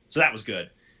 So that was good.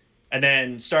 And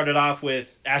then started off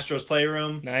with Astro's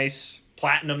Playroom. Nice.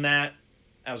 Platinum that.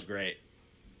 That was great.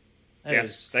 That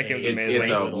game's amazing. It's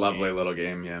a lovely little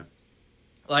game, yeah.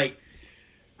 Like,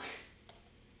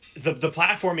 the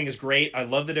platforming is great. I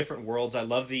love the different worlds. I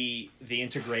love the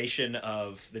integration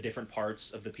of the different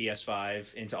parts of the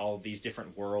PS5 into all of these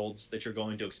different worlds that you're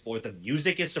going to explore. The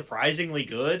music is surprisingly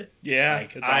good. Yeah,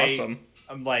 like, it's awesome.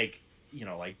 I'm like,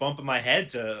 like bumping my head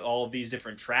to all of these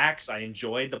different tracks. I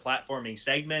enjoyed the platforming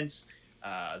segments.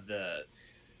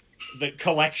 The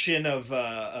collection of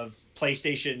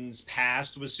PlayStation's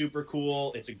past was super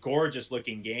cool. It's a gorgeous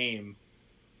looking game.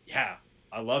 Yeah,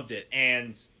 I loved it.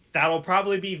 And that'll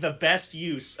probably be the best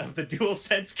use of the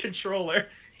DualSense controller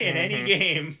in any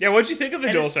game. Yeah, what'd you think of the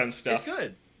DualSense stuff? It's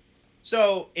good.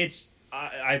 So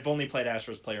I've only played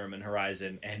Astro's Playroom and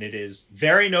Horizon, and it is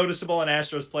very noticeable in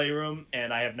Astro's Playroom,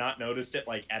 and I have not noticed it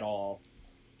like at all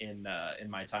in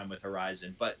my time with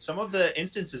Horizon. But some of the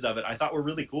instances of it I thought were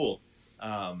really cool.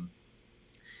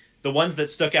 The ones that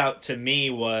stuck out to me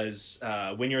was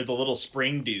when you're the little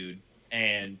spring dude,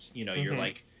 and you're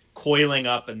like coiling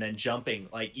up and then jumping.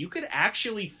 Like, you could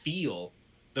actually feel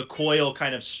the coil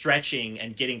kind of stretching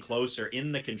and getting closer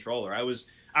in the controller. I was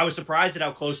surprised at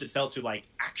how close it felt to like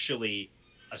actually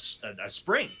a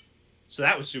spring. So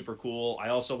that was super cool. I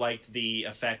also liked the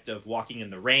effect of walking in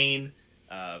the rain,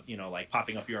 like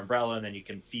popping up your umbrella, and then you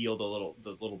can feel the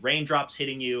little raindrops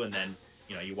hitting you, and then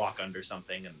you walk under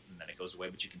something and then it goes away,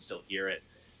 but you can still hear it.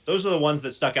 Those are the ones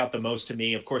that stuck out the most to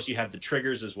me. Of course, you have the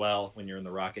triggers as well when you're in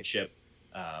the rocket ship,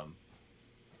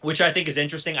 which I think is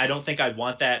interesting. I don't think I'd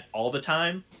want that all the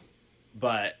time,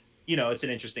 but it's an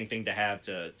interesting thing to have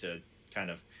to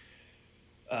kind of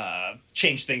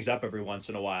change things up every once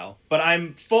in a while. But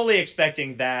I'm fully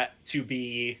expecting that to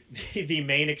be the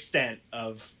main extent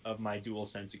of my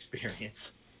DualSense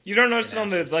experience. You don't notice it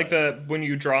on the when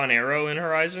you draw an arrow in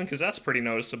Horizon, because that's pretty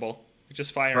noticeable. You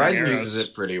just fire Horizon arrows. uses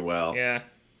it pretty well. Yeah,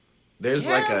 there's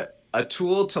like a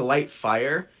tool to light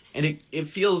fire, and it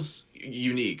feels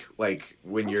unique. Like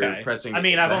when you're pressing. I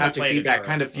mean, I've only played feedback it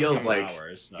kind of feels like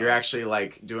hours, you're actually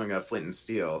like doing a flint and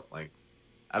steel. Like,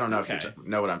 I don't know if you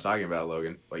know what I'm talking about,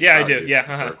 Logan. Like, yeah, I do.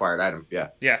 Yeah, required item. Yeah.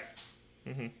 Yeah.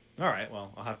 All right.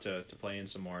 Well, I'll have to play in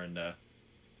some more and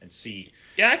see.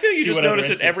 Yeah, I feel you just notice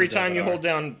it every time you hold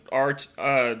down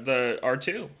the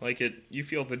R2. Like you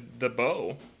feel the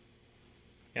bow.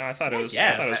 Yeah, I thought it was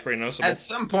pretty noticeable. At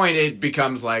some point, it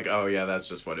becomes like, oh yeah, that's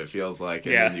just what it feels like,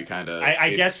 and then you kind of.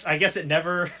 I guess it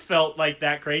never felt like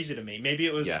that crazy to me. Maybe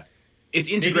it was. Yeah, it's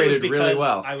integrated really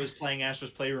well. I was playing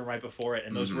Astro's Playroom right before it,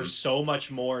 and those were so much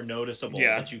more noticeable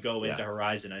that you go into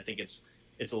Horizon. I think it's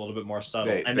a little bit more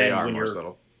subtle, and then when you're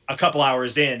subtle. A couple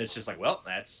hours in, it's just like, well,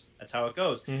 that's how it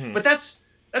goes. But that's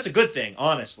a good thing,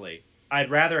 honestly. I'd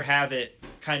rather have it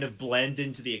kind of blend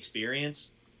into the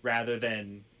experience rather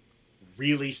than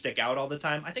really stick out all the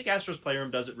time. I think Astro's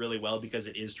Playroom does it really well because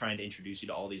it is trying to introduce you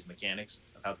to all these mechanics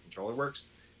of how the controller works.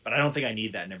 But I don't think I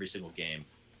need that in every single game.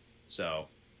 So,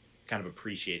 kind of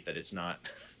appreciate that it's not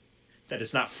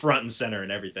front and center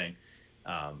and everything.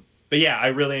 But yeah, I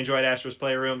really enjoyed Astro's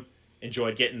Playroom.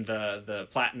 Enjoyed getting the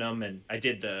platinum, and I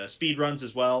did the speed runs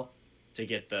as well to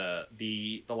get the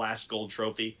last gold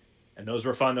trophy, and those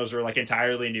were fun. Those were like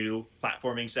entirely new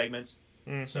platforming segments,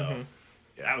 so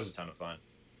that was a ton of fun.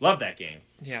 Love that game.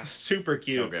 Yeah, super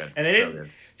cute. So good. And they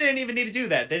didn't even need to do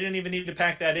that. They didn't even need to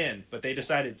pack that in, but they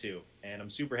decided to, and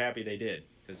I'm super happy they did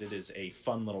because it is a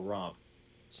fun little romp.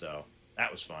 So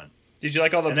that was fun. Did you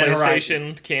like all the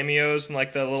PlayStation cameos and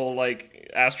like the little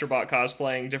like Astrobot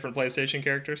cosplaying different PlayStation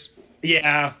characters?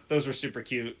 Yeah, those were super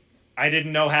cute. I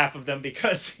didn't know half of them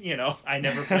because, I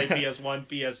never played PS1,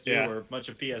 PS2, or much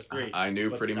of PS3. I knew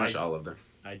pretty much all of them.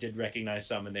 I did recognize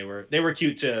some, and they were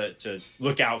cute to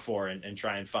look out for and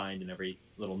try and find in every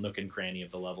little nook and cranny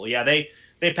of the level. Yeah,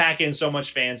 they pack in so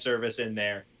much fan service in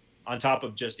there on top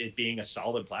of just it being a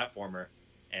solid platformer.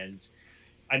 And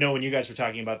I know when you guys were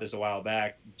talking about this a while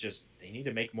back, just they need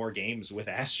to make more games with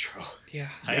Astro. Yeah,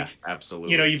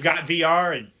 absolutely. You've got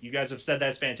VR, and you guys have said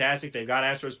that's fantastic. They've got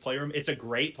Astro's Playroom. It's a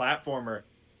great platformer.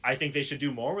 I think they should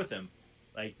do more with him.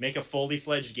 Like, make a fully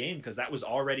fledged game, because that was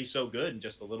already so good and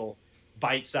just a little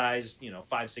bite-sized,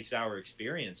 5-6 hour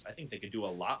experience. I think they could do a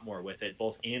lot more with it,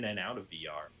 both in and out of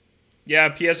VR. Yeah,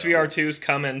 PSVR 2's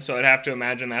coming, so I'd have to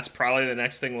imagine that's probably the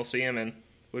next thing we'll see him in.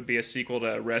 Would be a sequel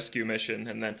to Rescue Mission,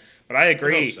 but I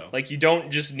agree. I hope so. Like, you don't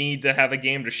just need to have a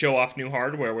game to show off new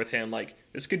hardware with him. Like,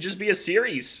 this could just be a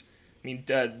series. I mean,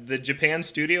 the Japan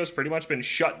studio has pretty much been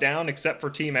shut down except for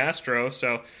Team Astro,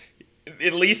 so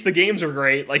at least the games are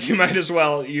great. Like, you might as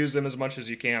well use them as much as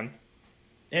you can.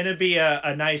 And it'd be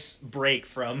a nice break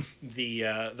from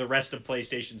the rest of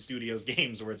PlayStation Studios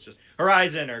games where it's just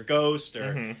Horizon or Ghost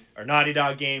or Naughty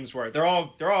Dog games where they're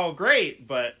all great,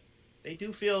 but they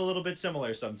do feel a little bit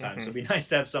similar sometimes. So it'd be nice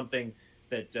to have something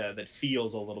that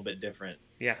feels a little bit different.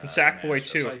 Yeah, and Sackboy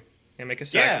too. And make a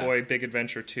Sackboy Big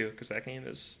Adventure too, because that game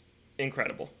is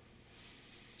incredible.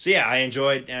 So yeah, I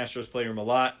enjoyed Astro's Playroom a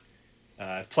lot.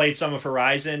 I've played some of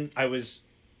Horizon. I was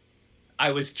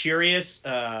curious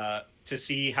to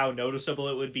see how noticeable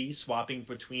it would be swapping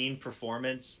between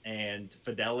performance and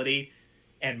fidelity.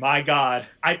 And my God,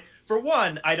 I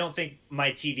don't think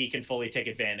my TV can fully take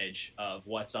advantage of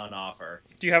what's on offer.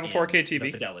 Do you have a 4K TV?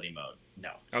 The fidelity mode.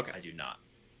 No, okay. I do not.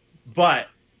 But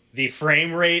the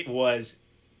frame rate was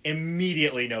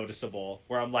immediately noticeable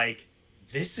where I'm like,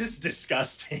 this is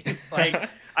disgusting. Like,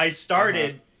 I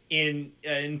started in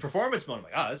performance mode. I'm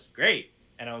like, oh, this is great.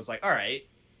 And I was like, all right,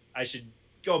 I should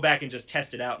go back and just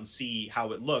test it out and see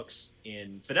how it looks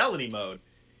in fidelity mode.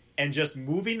 And just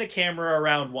moving the camera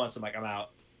around once, I'm like,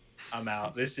 I'm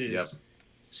out. This is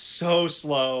so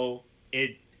slow.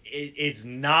 It's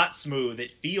not smooth.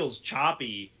 It feels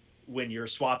choppy when you're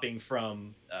swapping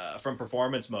from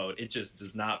performance mode. It just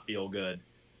does not feel good.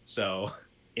 So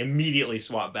immediately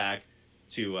swap back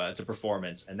to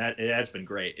performance, and that's been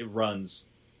great. It runs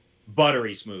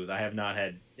buttery smooth. I have not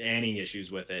had any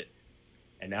issues with it.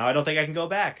 And now I don't think I can go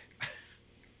back.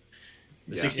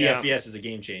 The 60 FPS is a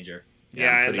game changer.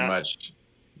 Yeah, pretty much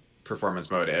performance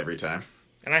mode every time.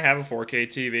 And I have a 4K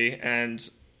TV, and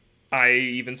I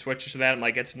even switched to that. I'm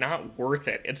like, it's not worth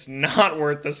it. It's not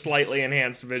worth the slightly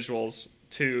enhanced visuals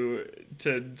to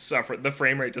suffer the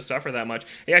frame rate to suffer that much.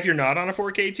 Yeah, if you're not on a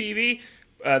 4K TV,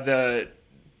 the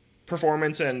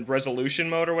performance and resolution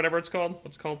mode or whatever it's called.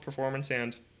 What's it called? Performance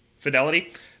and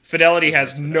fidelity. Fidelity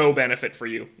has no benefit for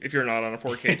you if you're not on a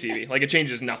 4K TV. Like, it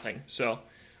changes nothing. So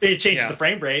it changes the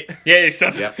frame rate. Yeah,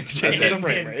 except it changes the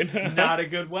frame rate. Not a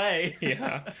good way.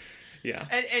 Yeah.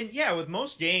 And yeah, with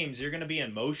most games, you're going to be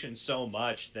in motion so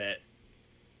much that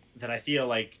I feel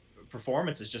like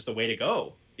performance is just the way to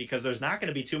go, because there's not going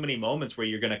to be too many moments where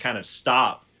you're going to kind of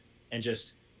stop and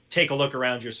just take a look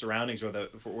around your surroundings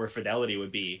where fidelity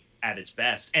would be at its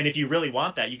best. And if you really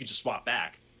want that, you can just swap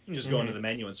back. You can just go into the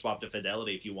menu and swap to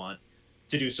fidelity if you want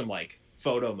to do some like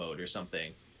photo mode or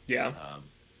something. Yeah.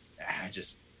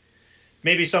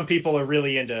 Maybe some people are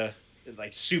really into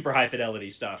like super high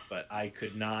fidelity stuff, but I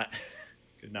could not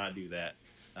do that.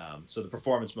 So the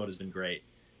performance mode has been great.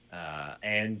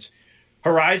 And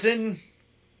Horizon,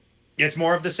 it's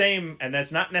more of the same, and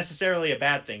that's not necessarily a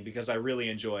bad thing, because I really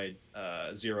enjoyed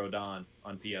Zero Dawn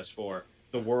on PS4.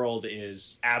 The world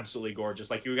is absolutely gorgeous.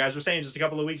 Like you guys were saying just a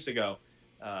couple of weeks ago,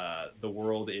 the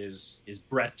world is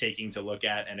breathtaking to look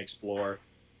at and explore.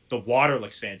 The water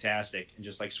looks fantastic, and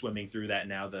just like swimming through that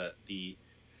now, the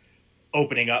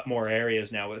opening up more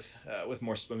areas now with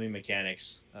more swimming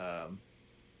mechanics.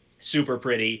 Super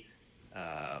pretty.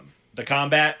 The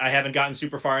combat, I haven't gotten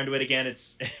super far into it again.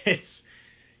 It's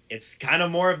kind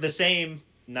of more of the same,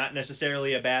 not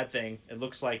necessarily a bad thing. It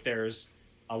looks like there's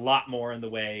a lot more in the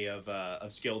way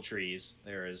of skill trees.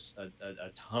 There is a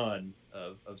ton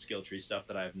of skill tree stuff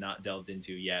that I have not delved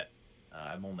into yet.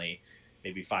 I'm only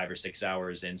maybe 5 or 6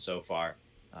 hours in so far.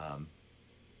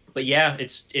 But yeah,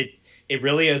 it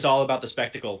really is all about the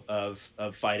spectacle of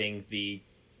fighting the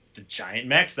giant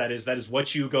mechs. That is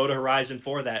what you go to Horizon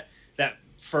for. That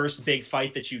first big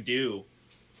fight that you do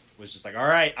was just like, all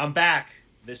right, I'm back.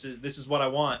 This is what I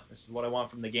want. This is what I want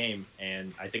from the game,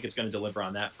 and I think it's going to deliver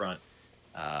on that front.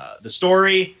 The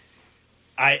story,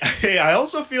 I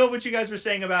also feel what you guys were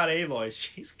saying about Aloy.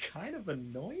 She's kind of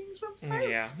annoying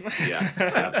sometimes. Yeah,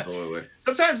 absolutely.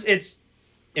 Sometimes it's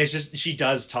just she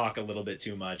does talk a little bit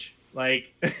too much.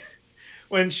 Like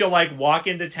when she'll like walk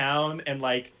into town and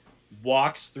like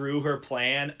walks through her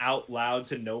plan out loud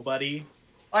to nobody.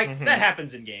 Like that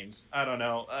happens in games. I don't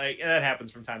know. Like that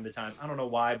happens from time to time. I don't know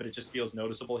why, but it just feels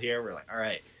noticeable here. We're like, all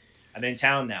right, I'm in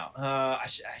town now. I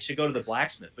should go to the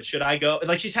blacksmith, but should I go?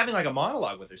 Like she's having like a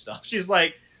monologue with herself. She's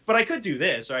like, but I could do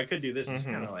this or I could do this. It's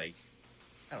kind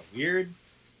of weird.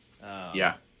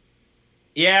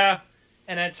 Yeah.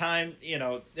 And at time,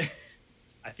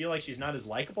 I feel like she's not as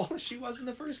likable as she was in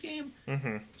the first game.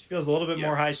 Mm-hmm. She feels a little bit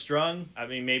more high strung. I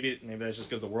mean, maybe that's just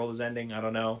because the world is ending. I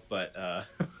don't know, but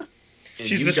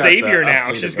she's the savior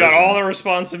now. She's got all the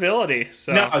responsibility.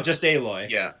 So no, just Aloy.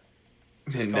 Yeah.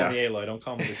 Just call me Aloy. Don't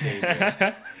call me the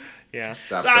savior. Yeah.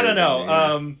 So I don't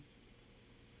know.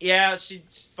 Yeah,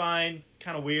 she's fine.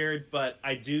 Kind of weird, but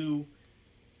I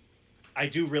I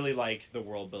do really like the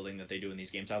world building that they do in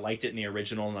these games. I liked it in the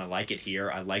original, and I like it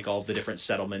here. I like all the different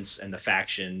settlements and the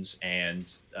factions,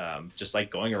 and just like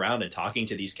going around and talking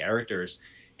to these characters.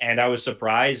 And I was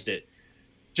surprised at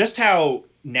just how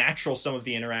natural some of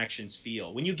the interactions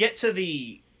feel. When you get to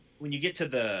the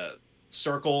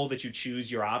circle that you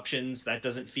choose your options, that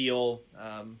doesn't feel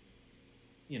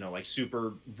like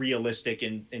super realistic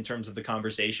in terms of the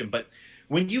conversation. But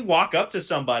when you walk up to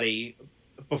somebody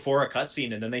before a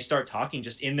cutscene and then they start talking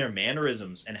just in their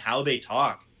mannerisms and how they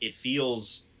talk, it's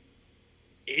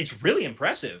really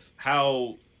impressive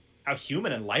how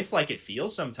human and lifelike it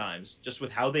feels sometimes, just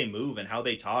with how they move and how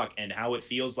they talk, and how it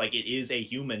feels like it is a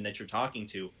human that you're talking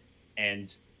to,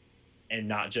 and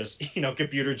not just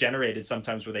computer generated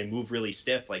sometimes, where they move really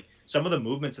stiff. Like, some of the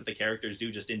movements that the characters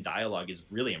do just in dialogue is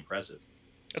really impressive.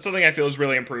 That's something I feel is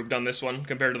really improved on this one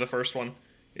compared to the first one,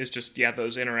 is just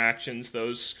those interactions,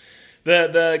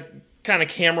 the kind of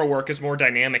camera work is more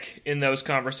dynamic in those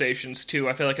conversations too.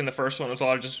 I feel like in the first one it was a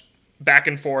lot of just back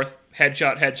and forth,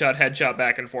 headshot,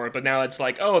 back and forth. But now it's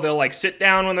like, oh, they'll like sit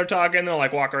down when they're talking, they'll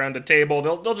like walk around a table,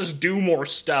 they'll just do more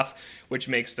stuff, which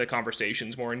makes the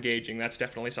conversations more engaging. That's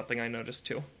definitely something I noticed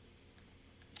too.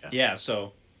 Yeah,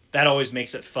 so that always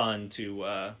makes it fun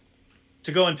to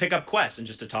go and pick up quests and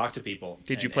just to talk to people.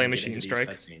 Did you play Machine Strike?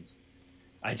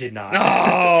 I did not.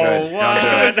 Oh,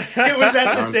 what? It was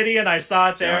at the city, and I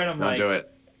saw it there, and I'm don't like, do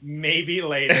it. Maybe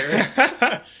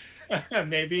later.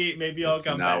 maybe I'll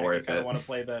come back. I kind of want to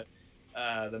play the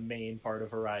main part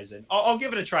of Horizon. I'll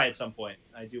give it a try at some point.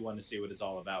 I do want to see what it's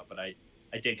all about, but I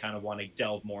did kind of want to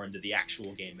delve more into the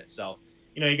actual game itself.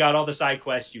 You got all the side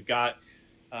quests, you've got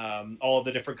all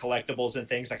the different collectibles and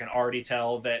things. I can already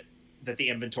tell that the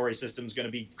inventory system is going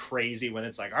to be crazy when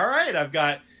it's like, all right, I've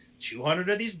got 200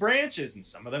 of these branches, and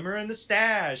some of them are in the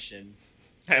stash, and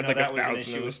I had like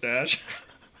 1,000 in the stash.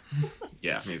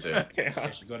 Yeah, me too. Yeah.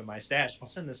 I should go to my stash. I'll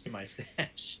send this to my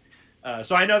stash.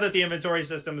 So I know that the inventory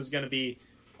system is going to be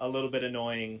a little bit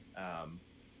annoying,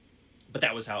 but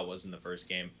that was how it was in the first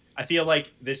game. I feel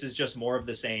like this is just more of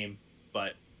the same,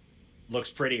 but looks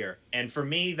prettier. And for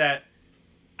me, that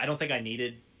I don't think I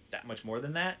needed that much more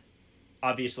than that.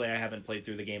 Obviously, I haven't played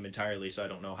through the game entirely, so I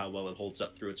don't know how well it holds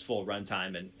up through its full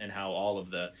runtime and how all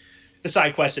of the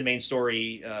side quests and main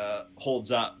story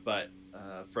holds up. But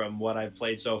from what I've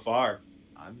played so far,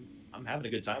 I'm having a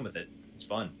good time with it. It's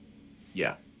fun.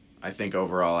 Yeah, I think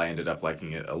overall I ended up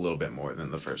liking it a little bit more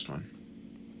than the first one.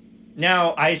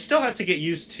 Now, I still have to get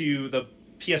used to the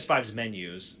PS5's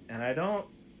menus, and I don't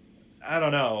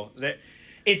know.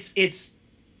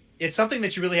 It's something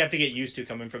that you really have to get used to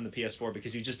coming from the PS4,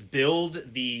 because you just build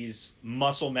these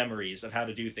muscle memories of how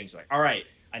to do things. Like, all right,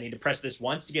 I need to press this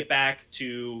once to get back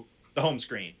to the home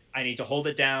screen. I need to hold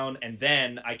it down, and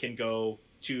then I can go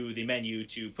to the menu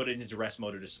to put it into rest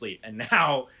mode or to sleep. And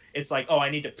now it's like, oh, I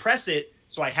need to press it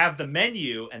so I have the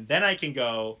menu, and then I can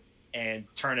go and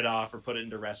turn it off or put it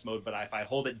into rest mode. But if I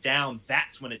hold it down,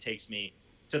 that's when it takes me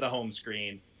to the home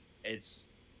screen. It's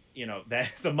that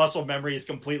the muscle memory is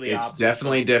completely opposite. It's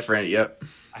definitely different. Yep.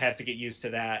 I have to get used to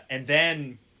that. And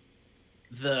then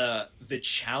the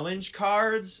challenge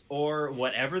cards, or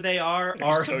whatever they are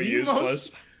so the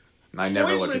useless. I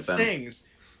never look at them. Things.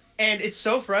 And it's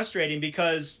so frustrating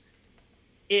because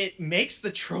it makes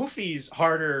the trophies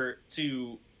harder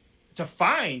to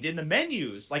find in the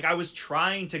menus. Like, I was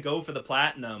trying to go for the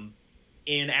platinum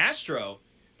in Astro,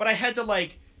 but I had to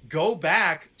go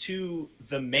back to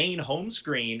the main home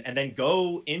screen and then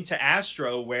go into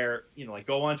Astro, where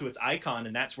go onto its icon,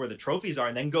 and that's where the trophies are,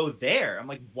 and then go there. I'm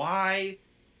like, why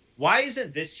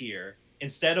isn't this here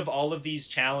instead of all of these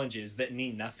challenges that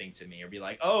mean nothing to me? Or be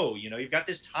like, oh, you've got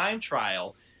this time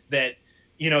trial that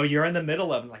you're in the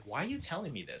middle of. I'm like, why are you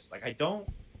telling me this? Like, I don't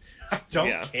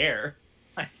care.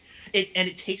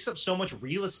 It takes up so much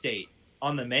real estate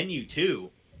on the menu too.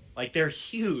 Like, they're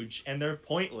huge and they're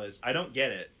pointless. I don't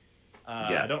get it.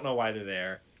 I don't know why they're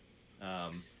there.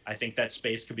 I think that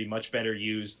space could be much better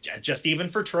used, just even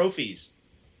for trophies.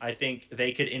 I think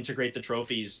they could integrate the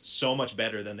trophies so much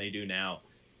better than they do now,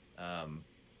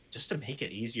 just to make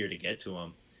it easier to get to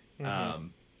them. Mm-hmm.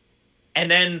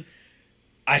 And then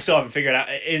I still haven't figured out,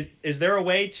 is there a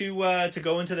way to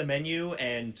go into the menu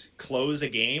and close a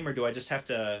game, or do I just have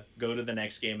to go to the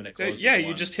next game and it closes? Yeah,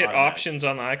 you just hit options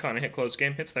on the icon and hit close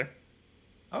game. It's there.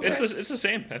 Okay. It's the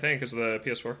same, I think, as the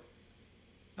PS4.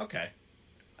 Okay.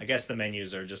 I guess the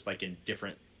menus are just in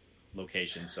different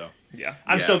locations, so yeah.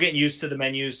 I'm still getting used to the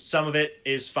menus. Some of it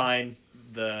is fine.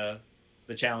 The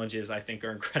challenges, I think,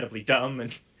 are incredibly dumb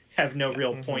and have no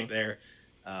real point there.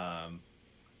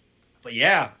 But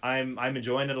yeah, I'm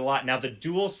enjoying it a lot. Now, the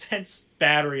DualSense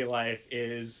battery life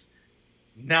is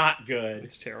not good.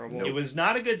 It's terrible. It was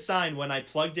not a good sign when I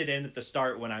plugged it in at the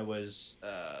start when I was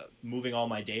moving all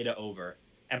my data over.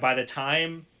 And by the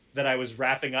time that I was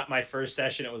wrapping up my first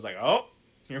session, it was like, oh,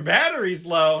 your battery's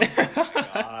low.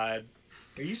 God.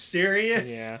 Are you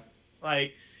serious? Yeah.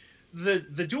 Like, the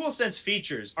DualSense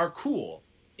features are cool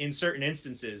in certain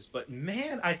instances, but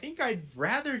man, I think I'd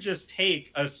rather just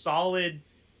take a solid,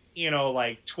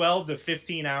 12 to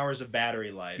 15 hours of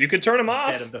battery life. You could turn them off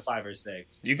instead of the 5 or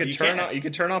 6. You could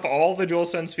turn off all the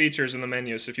DualSense features in the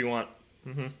menus if you want.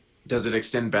 Mm-hmm. Does it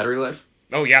extend battery life?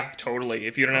 Oh yeah, totally.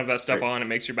 If you don't have that stuff on, it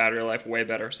makes your battery life way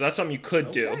better. So that's something you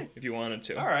could do if you wanted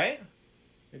to. All right,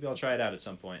 maybe I'll try it out at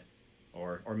some point,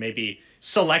 or maybe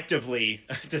selectively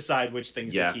decide which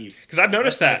things to keep. Because I've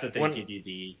noticed that they give you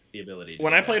the ability.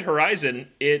 When I played Horizon,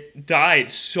 it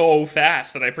died so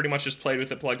fast that I pretty much just played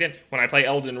with it plugged in. When I play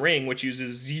Elden Ring, which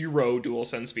uses 0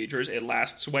 DualSense features, it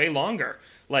lasts way longer.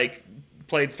 Like,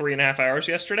 played 3.5 hours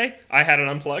yesterday. I had it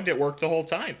unplugged. It worked the whole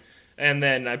time. And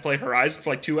then I played Horizon for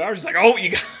like 2 hours. It's like, oh,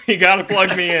 you got to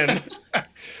plug me in.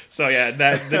 So yeah,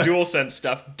 the DualSense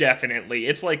stuff, definitely.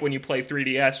 It's like when you play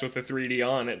 3DS with the 3D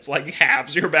on. It's like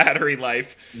halves your battery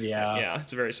life. Yeah. Yeah,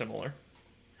 it's very similar.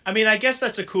 I mean, I guess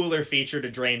that's a cooler feature to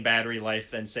drain battery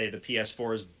life than, say, the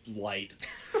PS4's Lite.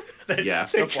 They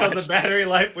killed the battery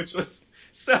life, which was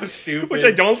so stupid. Which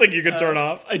I don't think you could turn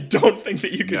off. I don't think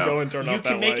that you could go and turn off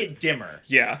that light. You can make it dimmer.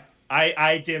 Yeah.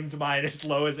 I dimmed mine as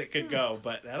low as it could go,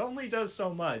 but that only does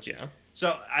so much. Yeah.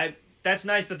 So that's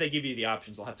nice that they give you the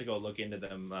options. I'll have to go look into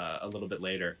them a little bit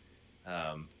later,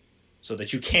 so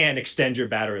that you can extend your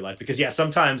battery life. Because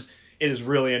sometimes it is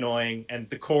really annoying, and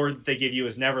the cord they give you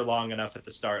is never long enough at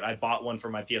the start. I bought one for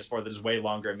my PS4 that is way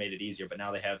longer and made it easier, but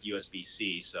now they have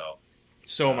USB-C,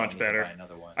 so much better. Buy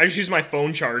another one. I just use my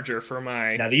phone charger for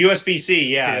my. Now the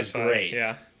USB-C, PS5, is great.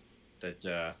 Yeah.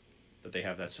 That they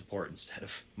have that support instead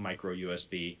of micro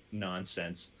USB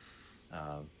nonsense.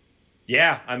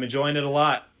 I'm enjoying it a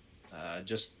lot.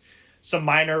 Just some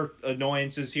minor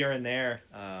annoyances here and there,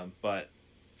 but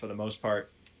for the most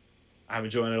part, I'm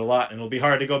enjoying it a lot. And it'll be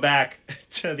hard to go back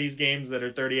to these games that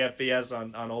are 30 FPS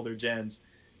on older gens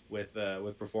with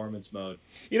performance mode.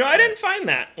 I didn't find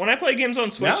that when I play games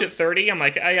on Switch at 30. I'm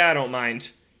like, I don't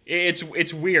mind.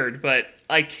 It's weird, but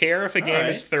I care if a game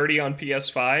is 30 on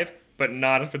PS5. But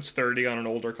not if it's 30 on an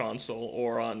older console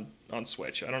or on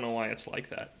Switch. I don't know why it's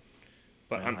like that.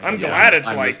 But I'm glad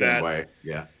it's like that. Way.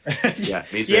 Yeah. Yeah,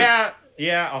 me too.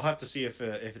 Yeah, I'll have to see if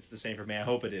it's the same for me. I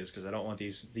hope it is, because I don't want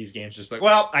these games just like,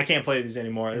 well, I can't play these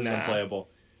anymore. This is unplayable.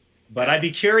 But I'd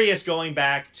be curious going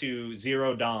back to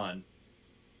Zero Dawn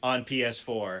on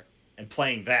PS4 and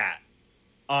playing that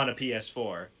on a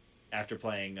PS4 after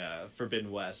playing Forbidden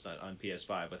West on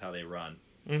PS5 with how they run.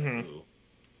 Mm-hmm. Ooh,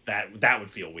 that would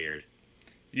feel weird.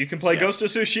 You can play Ghost of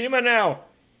Tsushima now.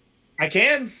 I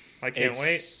can. I can't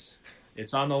wait.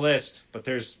 It's on the list, but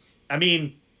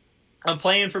I'm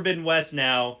playing Forbidden West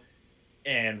now,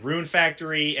 and Rune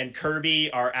Factory and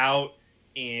Kirby are out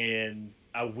in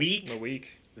a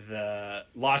week. The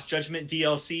Lost Judgment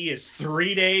DLC is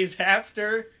 3 days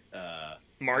after.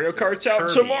 Mario Kart's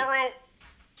out tomorrow.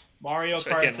 Mario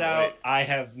Kart's out. I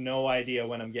have no idea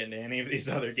when I'm getting to any of these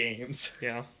other games.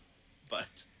 Yeah.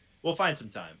 But we'll find some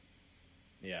time.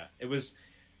 Yeah, it was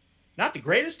not the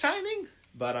greatest timing,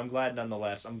 but I'm glad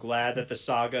nonetheless. I'm glad that the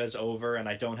saga is over and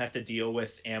I don't have to deal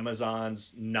with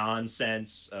Amazon's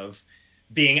nonsense of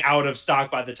being out of stock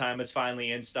by the time it's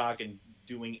finally in stock and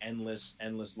doing endless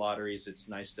lotteries. It's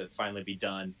nice to finally be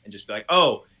done and just be like,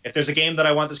 oh, if there's a game that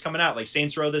I want this coming out, like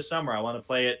Saints Row this summer, I want to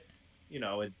play it,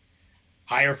 at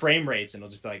higher frame rates, and it'll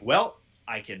just be like, well,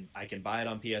 I can buy it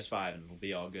on PS5 and it'll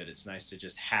be all good. It's nice to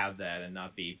just have that and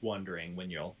not be wondering when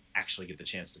you'll actually get the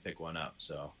chance to pick one up.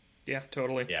 So yeah,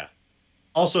 totally. Yeah.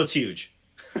 Also, it's huge.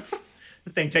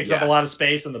 The thing takes up a lot of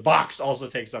space, and the box also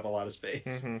takes up a lot of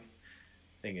space. Mm-hmm.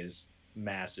 Thing is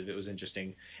massive. It was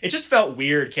interesting. It just felt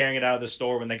weird carrying it out of the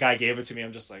store when the guy gave it to me.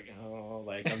 I'm just like,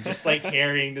 I'm just like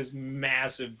carrying this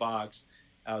massive box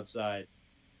outside.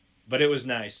 But it was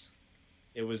nice.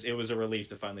 It was a relief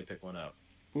to finally pick one up.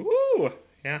 Ooh,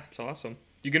 yeah, it's awesome.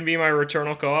 You gonna be my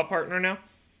Returnal co-op partner now?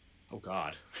 Oh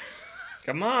God,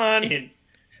 come on! You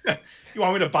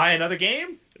want me to buy another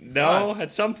game? No, at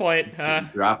some point.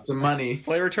 Drop the money.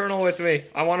 Play Returnal with me.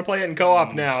 I want to play it in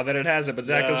co-op now that it has it, but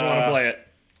Zach doesn't want to play it.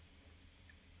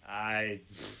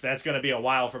 That's gonna be a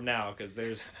while from now because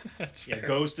there's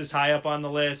Ghost is high up on the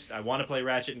list. I want to play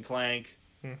Ratchet and Clank.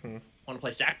 Mm-hmm. Want to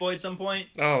play Sackboy at some point?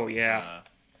 Oh yeah.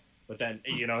 But then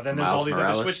then there's all these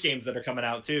other Switch games that are coming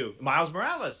out too. Miles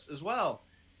Morales as well.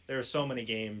 There are so many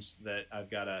games that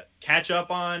I've got to catch up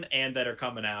on and that are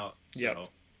coming out. So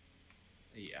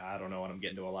Yeah, I don't know when I'm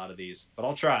getting to a lot of these, but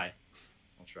I'll try.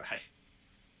 Can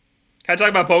I talk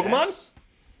about Pokemon? Yes.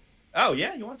 Oh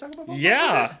yeah, you want to talk about Pokemon?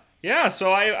 Yeah. Yeah,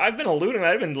 so I've been alluding,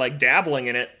 I've been like dabbling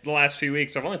in it the last few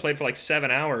weeks. I've only played for like 7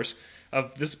 hours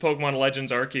of this Pokemon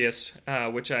Legends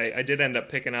Arceus, which I did end up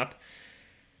picking up.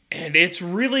 And it's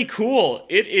really cool.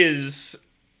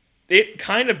 It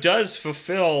kind of does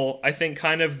fulfill, I think,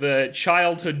 kind of the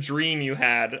childhood dream you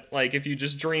had. Like, if you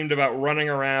just dreamed about running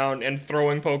around and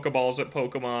throwing Pokeballs at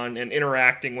Pokemon and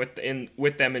interacting with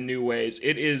them in new ways.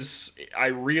 I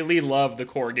really love the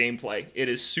core gameplay. It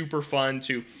is super fun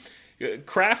to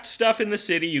craft stuff in the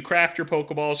city. You craft your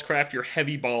Pokeballs, craft your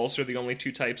heavy balls, are the only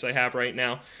 2 types I have right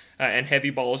now. And heavy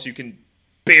balls you can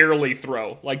barely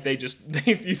throw. Like,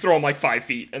 you throw them like 5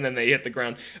 feet and then they hit the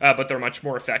ground. But they're much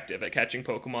more effective at catching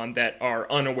Pokemon that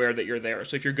are unaware that you're there.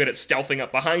 So if you're good at stealthing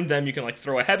up behind them, you can like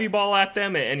throw a heavy ball at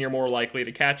them and you're more likely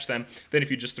to catch them than if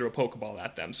you just threw a Pokeball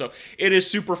at them. So it is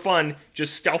super fun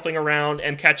just stealthing around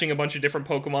and catching a bunch of different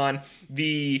Pokemon.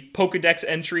 The Pokedex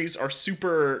entries are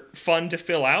super fun to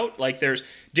fill out. Like, there's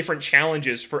different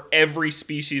challenges for every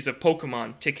species of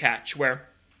Pokemon to catch, where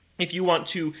if you want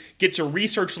to get to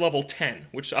research level 10,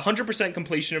 which 100%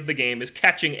 completion of the game is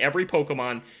catching every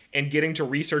Pokemon and getting to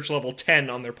research level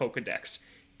 10 on their Pokedex.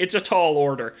 It's a tall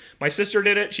order. My sister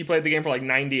did it. She played the game for like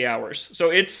 90 hours. So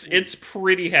it's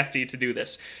pretty hefty to do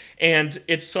this. And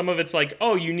some of it's like,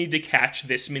 oh, you need to catch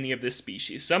this many of this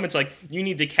species. Some it's like, you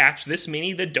need to catch this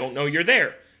many that don't know you're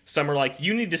there. Some are like,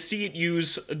 you need to see it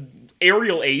use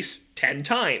Aerial Ace 10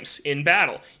 times in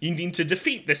battle. You need to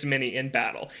defeat this many in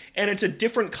battle. And it's a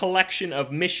different collection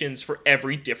of missions for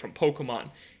every different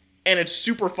Pokemon. And it's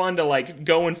super fun to like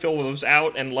go and fill those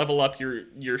out and level up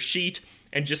your sheet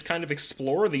and just kind of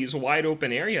explore these wide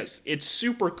open areas. It's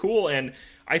super cool and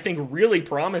I think really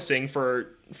promising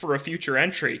for a future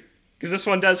entry. Because this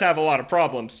one does have a lot of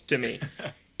problems to me.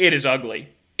 It is ugly.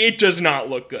 It does not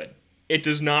look good. It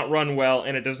does not run well,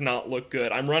 and it does not look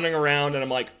good. I'm running around,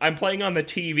 and I'm playing on the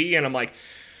TV, and I'm like,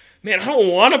 man, I don't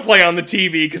want to play on the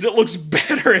TV because it looks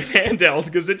better in handheld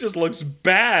because it just looks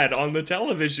bad on the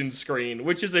television screen,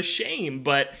 which is a shame.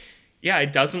 But yeah,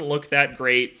 it doesn't look that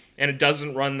great, and it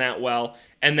doesn't run that well.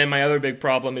 And then my other big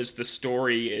problem is the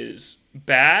story is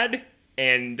bad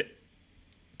and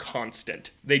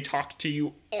constant. They talk to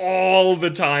you all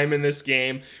the time in this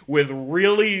game with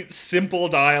really simple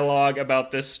dialogue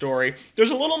about this story. There's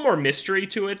a little more mystery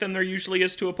to it than there usually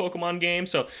is to a Pokemon game,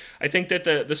 so I think that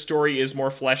the story is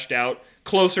more fleshed out,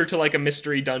 closer to like a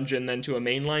mystery dungeon than to a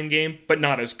mainline game, but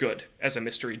not as good as a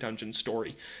mystery dungeon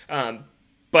story.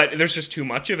 But there's just too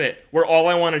much of it, where all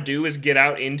I want to do is get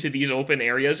out into these open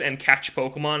areas and catch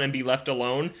Pokemon and be left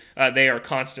alone. They are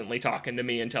constantly talking to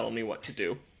me and telling me what to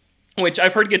do, which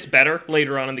I've heard gets better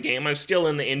later on in the game. I'm still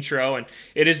in the intro, and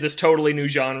it is this totally new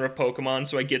genre of Pokemon,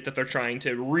 so I get that they're trying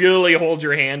to really hold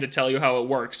your hand to tell you how it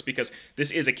works, because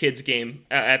this is a kid's game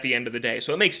at the end of the day.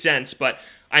 So it makes sense, but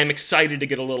I'm excited to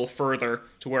get a little further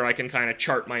to where I can kind of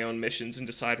chart my own missions and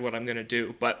decide what I'm going to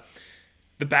do. But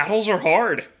the battles are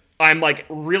hard. I'm, like,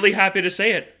 really happy to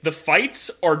say it. The fights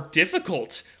are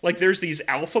difficult. Like, there's these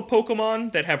alpha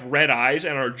Pokemon that have red eyes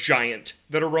and are giant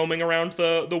that are roaming around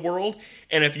the world.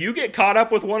 And if you get caught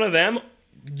up with one of them,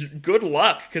 good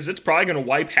luck, because it's probably going to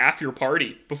wipe half your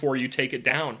party before you take it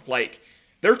down. Like,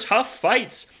 they're tough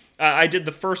fights. I did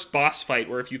the first boss fight,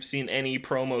 where if you've seen any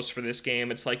promos for this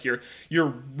game, it's like you're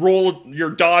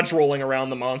dodge rolling around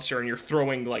the monster and you're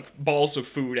throwing like balls of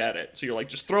food at it. So you're like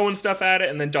just throwing stuff at it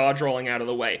and then dodge rolling out of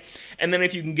the way. And then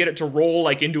if you can get it to roll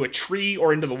like into a tree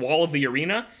or into the wall of the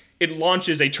arena, it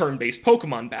launches a turn-based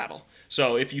Pokemon battle.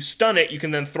 So if you stun it, you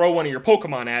can then throw one of your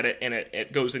Pokemon at it, and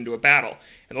it goes into a battle.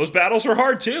 And those battles are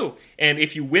hard, too. And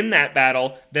if you win that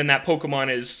battle, then that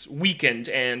Pokemon is weakened,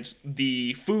 and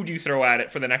the food you throw at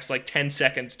it for the next, 10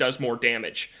 seconds does more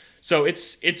damage. So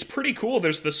it's pretty cool.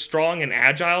 There's the strong and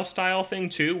agile style thing,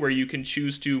 too, where you can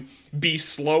choose to be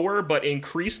slower but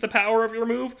increase the power of your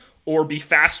move, or be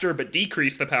faster but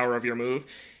decrease the power of your move.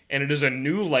 And it is a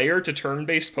new layer to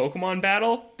turn-based Pokemon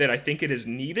battle that I think it is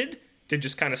needed to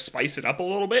just kind of spice it up a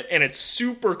little bit, and it's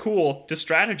super cool to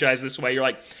strategize this way. You're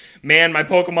like, man, my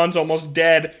Pokemon's almost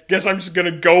dead. Guess I'm just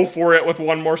gonna go for it with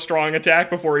one more strong attack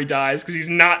before he dies, because he's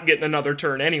not getting another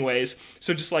turn anyways.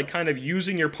 So just like kind of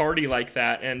using your party like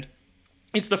that, and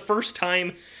it's the first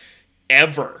time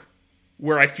ever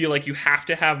where I feel like you have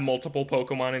to have multiple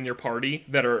Pokemon in your party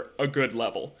that are a good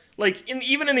level. Like,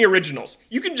 even in the originals,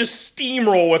 you can just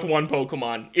steamroll with one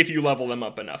Pokemon if you level them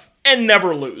up enough, and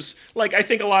never lose. Like, I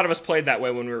think a lot of us played that way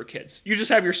when we were kids. You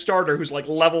just have your starter who's like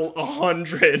level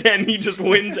 100, and he just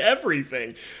wins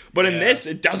everything. But in this,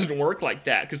 it doesn't work like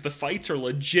that, because the fights are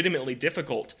legitimately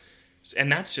difficult.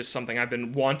 And that's just something I've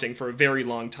been wanting for a very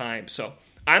long time. So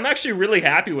I'm actually really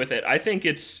happy with it. I think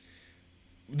it's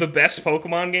the best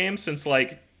Pokemon game since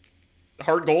like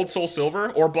Heart Gold, Soul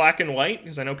Silver, or Black and White,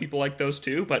 because I know people like those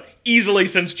too, but easily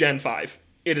since Gen 5.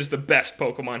 It is the best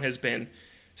Pokemon has been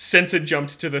since it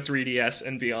jumped to the 3DS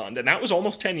and beyond. And that was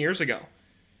almost 10 years ago.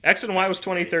 X and Y was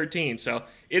 2013, so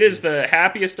it is the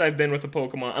happiest I've been with a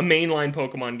mainline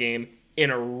Pokemon game in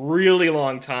a really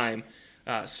long time.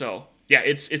 So yeah,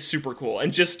 it's super cool.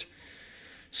 And just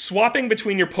swapping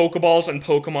between your Pokeballs and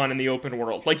Pokemon in the open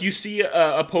world. Like you see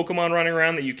a Pokemon running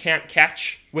around that you can't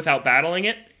catch without battling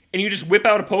it, and you just whip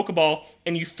out a Pokeball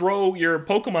and you throw your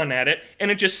Pokemon at it,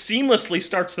 and it just seamlessly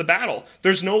starts the battle.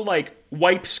 There's no like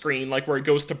wipe screen like where it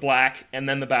goes to black and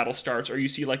then the battle starts, or you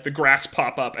see like the grass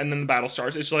pop up and then the battle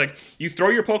starts. It's like you throw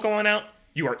your Pokemon out,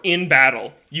 you are in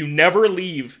battle. You never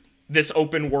leave this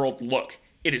open world look.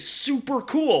 It is super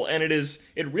cool, and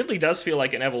it really does feel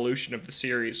like an evolution of the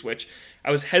series, which I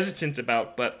was hesitant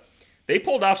about, but they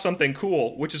pulled off something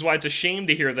cool, which is why it's a shame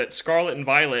to hear that Scarlet and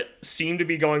Violet seem to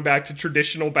be going back to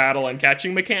traditional battle and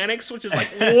catching mechanics, which is like,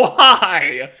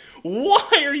 why?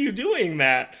 Why are you doing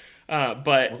that?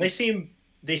 But they seem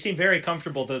very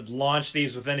comfortable to launch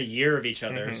these within a year of each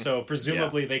other, so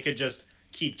presumably they could just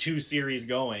keep 2 series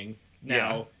going now.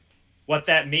 Yeah. What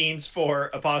that means for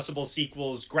a possible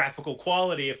sequel's graphical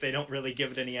quality, if they don't really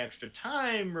give it any extra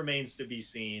time, remains to be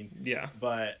seen. Yeah.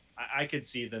 But I could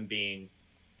see them being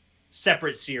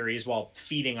separate series while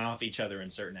feeding off each other in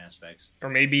certain aspects. Or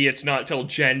maybe it's not till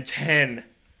Gen 10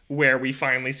 where we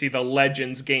finally see the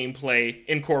Legends gameplay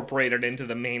incorporated into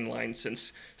the mainline,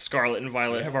 since Scarlet and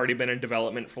Violet have already been in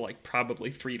development for like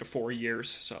probably 3 to 4 years.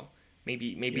 So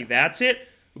maybe that's it.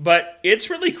 But it's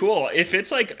really cool. If it's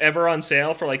like ever on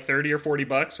sale for like $30 or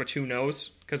 $40, which who knows,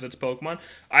 because it's Pokemon,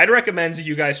 I'd recommend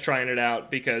you guys trying it out,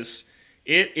 because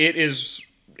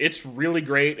it's really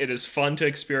great. It is fun to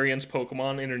experience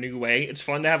Pokemon in a new way. It's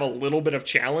fun to have a little bit of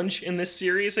challenge in this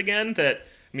series again.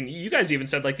 You guys even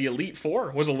said like the Elite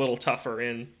Four was a little tougher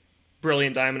in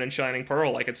Brilliant Diamond and Shining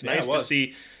Pearl. Like it's nice to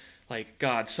see. Like,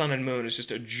 God, Sun and Moon is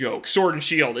just a joke. Sword and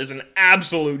Shield is an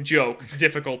absolute joke,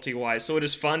 difficulty-wise. So it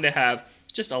is fun to have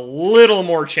just a little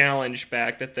more challenge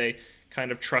back, that they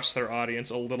kind of trust their audience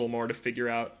a little more to figure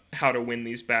out how to win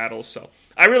these battles. So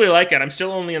I really like it. I'm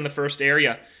still only in the first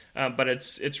area, but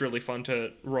it's really fun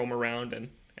to roam around and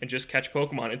just catch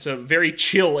Pokemon. It's a very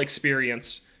chill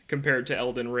experience compared to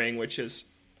Elden Ring, which is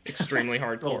extremely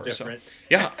hardcore. So,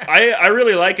 yeah, I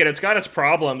really like it. It's got its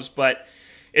problems, but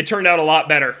it turned out a lot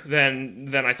better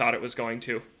than I thought it was going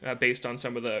to, based on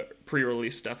some of the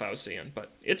pre-release stuff I was seeing.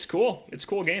 But it's cool. It's a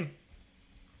cool game.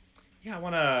 Yeah, I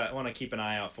want to keep an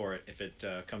eye out for it if it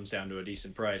comes down to a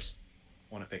decent price.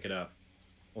 I want to pick it up.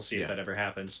 We'll see if that ever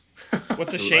happens.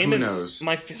 What's a shame is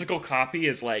my physical copy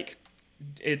is like,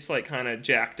 it's like kind of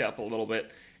jacked up a little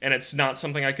bit, and it's not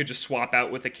something I could just swap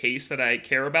out with a case that I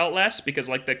care about less, because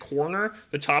like the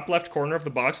top left corner of the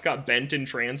box got bent in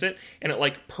transit, and it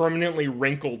like permanently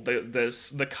wrinkled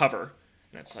the cover,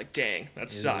 and it's like, dang,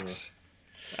 that sucks.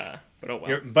 But oh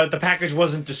well. But the package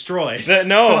wasn't destroyed.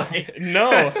 No.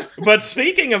 But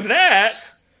speaking of that,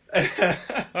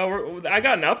 I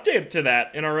got an update to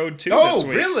that in our Ode 2 this week. Oh,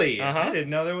 really? I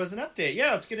didn't know there was an update.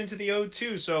 Yeah, let's get into the Ode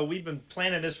 2. So we've been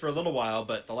planning this for a little while,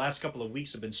 but the last couple of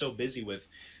weeks have been so busy with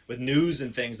news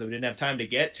and things that we didn't have time to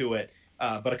get to it.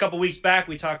 But a couple weeks back,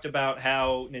 we talked about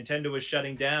how Nintendo is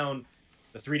shutting down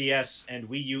the 3DS and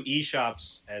Wii U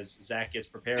eShops as Zach gets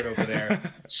prepared over there.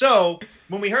 So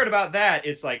when we heard about that,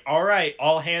 it's like, all right,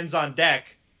 all hands on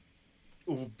deck.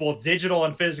 Both digital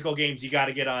and physical games, you got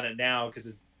to get on it now,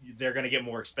 because they're going to get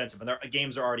more expensive. And their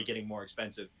games are already getting more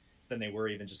expensive than they were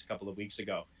even just a couple of weeks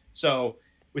ago. So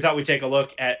we thought we'd take a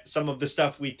look at some of the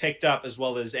stuff we picked up, as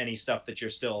well as any stuff that you're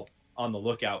still on the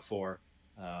lookout for.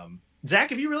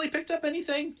 Zach, have you really picked up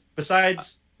anything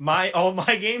besides all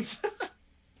my games?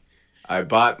 I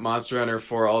bought Monster Hunter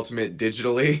 4 Ultimate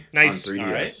digitally on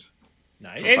 3DS. Right.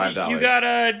 Nice. And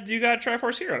 $5. You got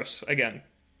Triforce Heroes again.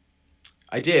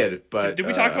 I did, but did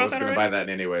we talk about I was that going to already? buy that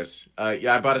anyways.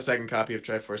 Yeah, I bought a second copy of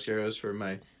Triforce Heroes for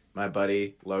my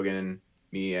buddy Logan.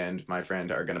 Me and my friend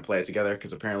are going to play it together,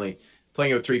 because apparently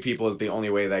playing with 3 people is the only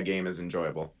way that game is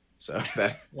enjoyable. So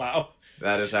that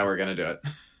is how we're going to do it.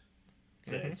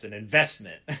 It's an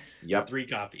investment. Yep. 3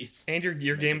 copies. And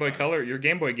your Game Boy Color, your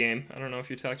Game Boy game. I don't know if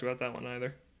you talked about that one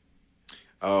either.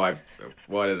 Oh,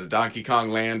 what is it? Donkey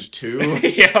Kong Land 2?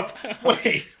 Yep.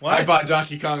 Wait, what? I bought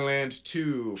Donkey Kong Land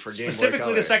 2 for Game Boy Color.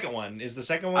 Specifically the second one. Is the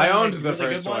second one? I owned the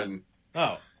really first one.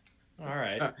 Oh, all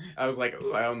right. So I was like,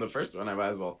 I own the first one. I might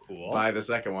as well buy the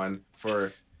second one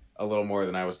for a little more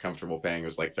than I was comfortable paying. It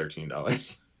was like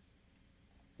 $13.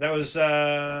 That was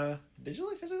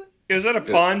digitally, physically? It was at a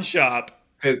pawn shop.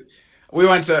 We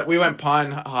went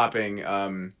pawn hopping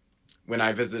when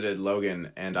I visited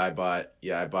Logan, and I bought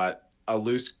a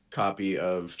loose copy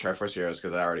of Triforce Heroes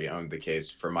because I already owned the case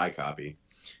for my copy.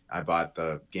 I bought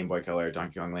the Game Boy Color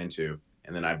Donkey Kong Land 2,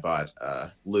 and then I bought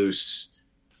loose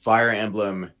Fire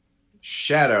Emblem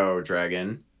Shadow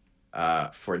Dragon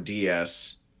for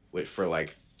DS for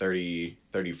like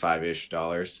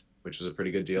 $35-ish, which was a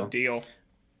pretty good deal.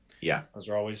 Yeah, those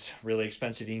are always really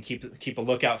expensive. You can keep a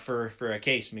lookout for a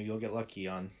case. Maybe you'll get lucky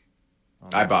on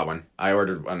I bought one. I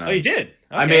ordered one. Oh, you did? Okay,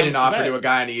 I made an offer to a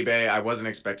guy on eBay. I wasn't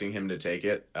expecting him to take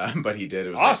it, but he did.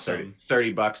 It was awesome.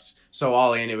 Like $30. So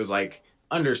all in, it was like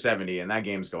under 70, and that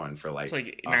game's going for like it's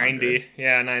like 90.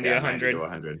 Yeah, 90, 100.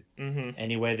 100. Mm-hmm.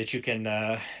 Any way that you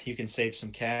can save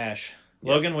some cash.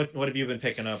 Logan, what have you been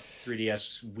picking up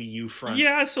 3DS Wii U front?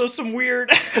 Yeah, so some weird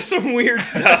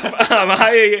stuff.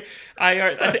 I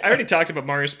already talked about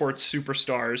Mario Sports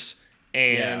Superstars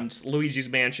and Luigi's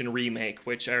Mansion Remake,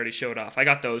 which I already showed off. I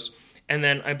got those. And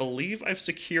then I believe I've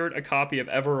secured a copy of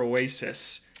Ever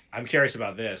Oasis. I'm curious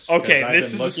about this. Okay,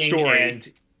 this is a story.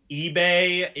 And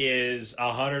eBay is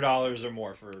 $100 or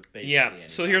more for basically anything.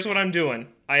 So here's what I'm doing.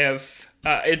 I have...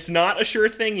 it's not a sure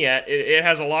thing yet. It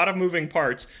has a lot of moving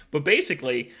parts. But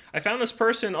basically, I found this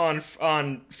person on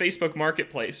Facebook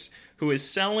Marketplace who is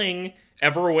selling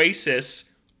Ever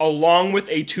Oasis along with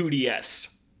a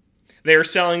 2DS. They're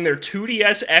selling their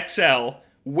 2DS XL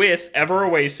with Ever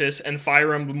Oasis and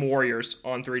Fire Emblem Warriors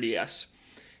on 3DS.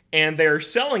 And they're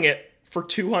selling it for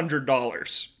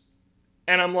 $200.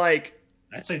 And I'm like...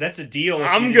 That's a deal.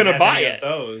 I'm going to buy it.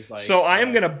 So I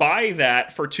am going to buy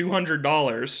that for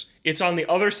 $200. It's on the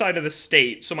other side of the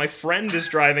state. So my friend is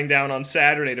driving down on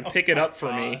Saturday to pick it up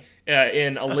for me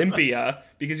in Olympia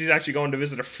because he's actually going to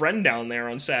visit a friend down there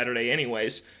on Saturday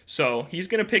anyways. So he's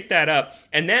going to pick that up.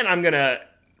 And then I'm going to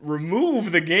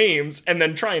remove the games and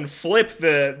then try and flip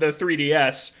the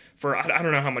 3DS for, I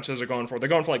don't know how much those are going for. They're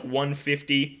going for like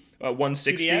 $150, $160.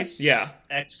 2DS? Yeah.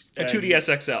 A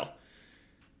 2DS XL.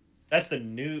 That's the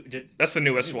new. That's the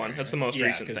newest one. That's the most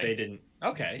recent thing. Because they didn't.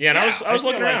 Okay. Yeah, and I was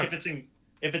looking around. Like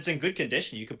if it's in good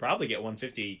condition, you could probably get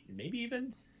 150, maybe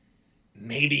even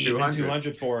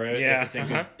 200 for it. Yeah,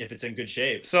 if it's in good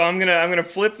shape. So I'm gonna I'm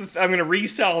gonna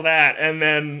resell that and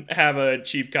then have a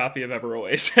cheap copy of Ever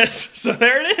Oasis. So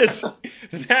there it is.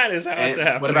 That is how it's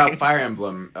happening. What about Fire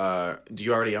Emblem? Do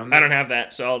you already own that? I don't have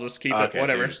that, so I'll just keep it. Whatever.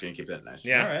 So you're just gonna keep that nice.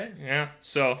 Yeah. All right. Yeah.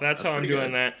 So that's how I'm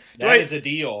doing that. That is a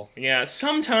deal. Yeah.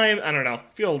 Sometime I don't know.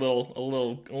 Feel a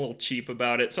little cheap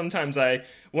about it. Sometimes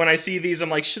when I see these, I'm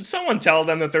like, should someone tell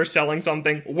them that they're selling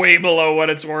something way below what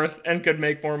it's worth and could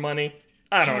make more money?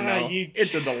 I don't know.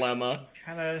 It's a dilemma.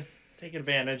 Kind of take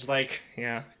advantage, they're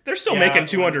still making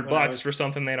 $200 for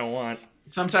something they don't want.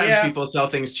 Sometimes people sell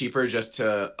things cheaper just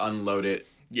to unload it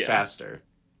faster.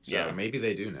 So maybe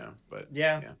they do know, but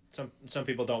some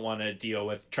people don't want to deal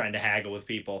with trying to haggle with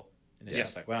people, and it's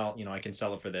just like, well, I can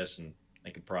sell it for this and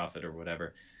make a profit or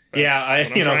whatever. I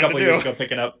a couple of years ago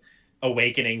picking up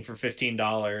Awakening for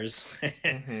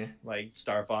 $15, like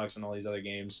Star Fox and all these other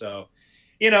games. So,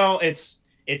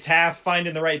 it's half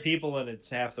finding the right people and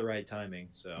it's half the right timing.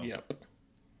 So,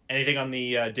 anything on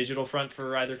the digital front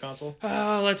for either console?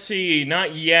 Let's see.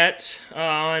 Not yet.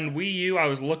 On Wii U, I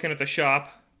was looking at the shop,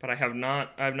 but I have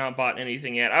not bought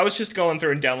anything yet. I was just going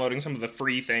through and downloading some of the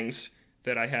free things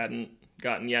that I hadn't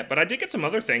gotten yet. But I did get some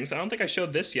other things. I don't think I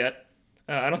showed this yet.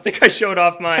 I don't think I showed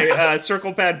off my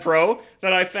Circle Pad Pro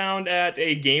that I found at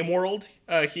a Game World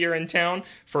here in town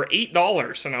for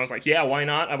 $8. And I was like, yeah, why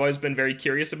not? I've always been very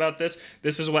curious about this.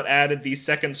 This is what added the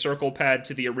second Circle Pad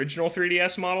to the original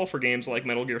 3DS model for games like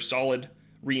Metal Gear Solid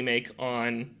Remake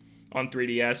on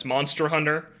 3DS. Monster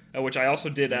Hunter, which I also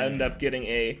did end up getting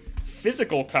a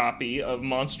physical copy of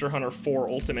Monster Hunter 4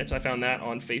 Ultimate. I found that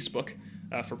on Facebook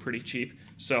for pretty cheap.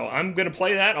 So I'm going to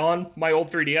play that on my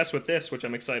old 3DS with this, which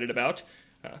I'm excited about.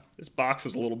 This box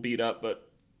is a little beat up, but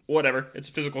whatever. It's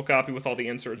a physical copy with all the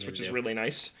inserts, which is really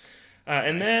nice.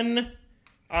 And then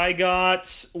I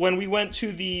got, when we went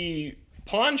to the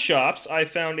pawn shops, I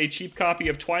found a cheap copy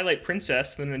of Twilight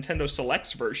Princess, the Nintendo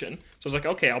Selects version. So I was like,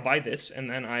 okay, I'll buy this, and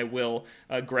then I will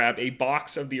grab a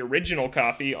box of the original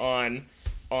copy on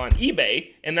eBay,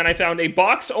 and then I found a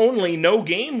box-only,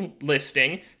 no-game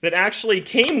listing that actually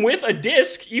came with a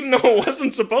disc, even though it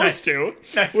wasn't supposed to.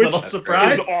 Nice little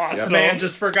surprise. Is awesome. Man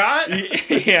just forgot.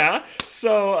 Yeah.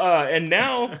 So, and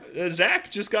now Zach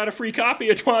just got a free copy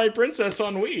of Twilight Princess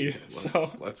on Wii.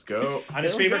 So let's go. On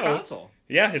his favorite console.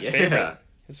 Yeah, his favorite.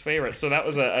 His favorite. So that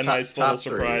was a nice little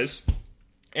surprise.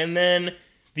 And then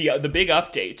the big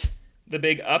update. The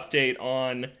big update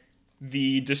on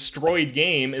the destroyed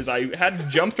game is I had to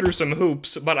jump through some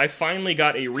hoops, but I finally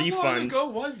got a refund. How long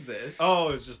ago was this? Oh,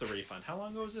 it was just a refund. How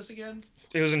long ago was this again?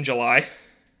 It was in July,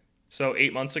 so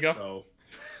 8 months ago. Oh.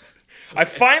 I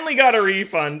finally got a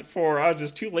refund I was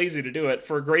just too lazy to do it,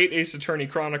 for Great Ace Attorney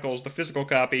Chronicles, the physical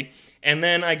copy, and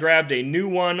then I grabbed a new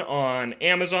one on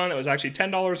Amazon that was actually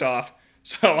 $10 off,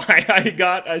 so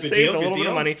I saved a little bit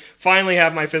of money, finally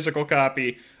have my physical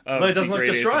copy of it doesn't the look Great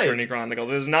Ace destroyed. Attorney Chronicles.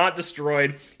 It is not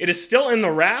destroyed. It is still in the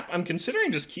wrap. I'm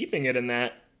considering just keeping it in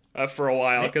that for a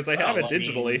while, because I have it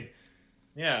digitally.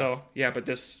 Yeah. So, yeah, but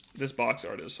this box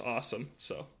art is awesome,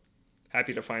 so...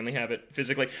 happy to finally have it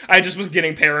physically. I just was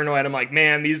getting paranoid. I'm like,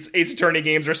 man, these Ace Attorney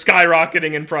games are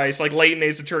skyrocketing in price. Like, Leighton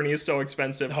Ace Attorney is so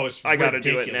expensive. Oh, it's I gotta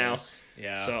do it now.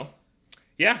 Yeah. So,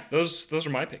 yeah, those are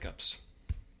my pickups.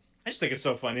 I just think it's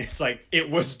so funny. It's like, it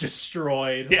was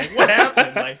destroyed. Yeah. Like, what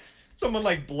happened? Like, someone,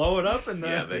 like, blow it up in the...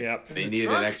 Yeah, they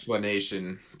needed an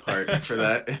explanation part for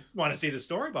that. Want to see the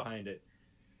story behind it.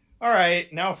 All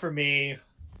right, now for me.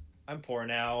 I'm poor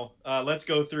now. Let's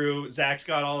go through. Zach's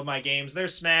got all of my games.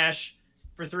 There's Smash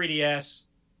for 3DS.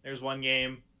 There's one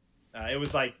game. It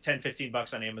was like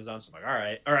 $10-15 on Amazon. So I'm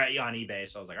like, all right, on eBay.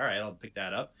 So I was like, all right, I'll pick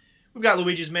that up. We've got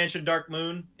Luigi's Mansion Dark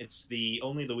Moon. It's the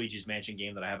only Luigi's Mansion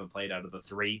game that I haven't played out of the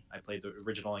 3. I played the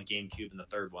original on GameCube and the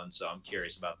third one, so I'm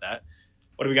curious about that.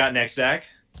 What do we got next, Zach?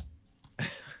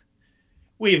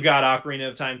 We've got Ocarina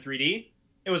of Time 3D.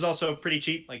 It was also pretty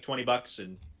cheap, like $20,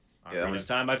 and Ocarina of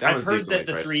Time. I've heard that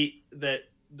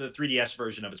the 3DS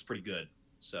version of it's pretty good.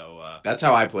 So that's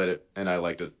how I played it, and I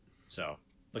liked it. So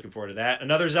looking forward to that.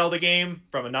 Another Zelda game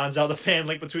from a non-Zelda fan,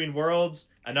 Link Between Worlds.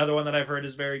 Another one that I've heard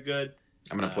is very good.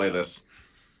 I'm gonna play this.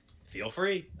 Feel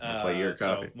free. Play your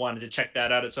copy. So wanted to check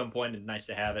that out at some point, and nice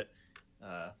to have it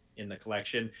in the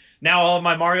collection. Now all of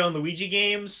my Mario and Luigi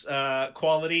games,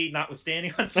 quality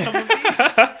notwithstanding on some of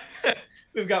these.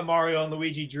 We've got Mario and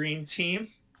Luigi Dream Team,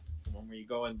 the one where you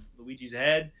go in Luigi's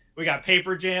head. We got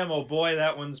Paper Jam. Oh boy,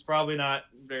 that one's probably not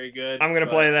very good. I'm gonna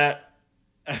play that.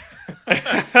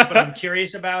 But I'm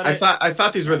curious about it. I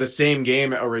thought these were the same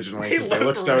game originally because they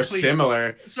look so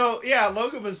similar. So yeah,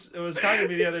 Logan was talking to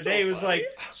me the other day. He was funny.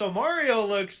 like, "So Mario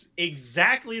looks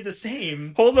exactly the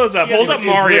same." Hold those up. Yeah, Hold up, It's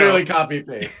Mario. literally copy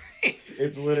paste.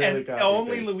 It's literally And copy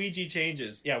only paste. Luigi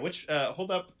changes. Yeah, which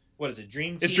hold up. What is it?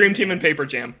 Dream Team. It's Dream Team and Paper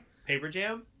Jam. Paper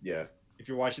Jam. Yeah. If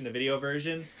you're watching the video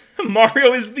version,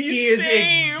 Mario is the he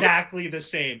same. is exactly the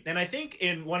same. And I think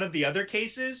in one of the other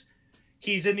cases,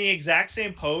 he's in the exact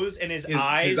same pose, and his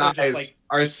eyes are just like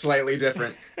are slightly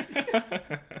different.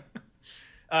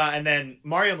 and then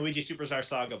Mario and Luigi Superstar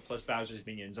Saga plus Bowser's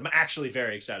Minions. I'm actually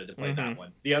very excited to play that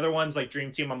one. The other ones, like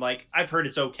Dream Team, I'm like, I've heard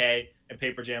it's okay, and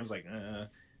Paper Jam's like,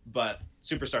 but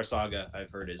Superstar Saga, I've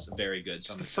heard is very good.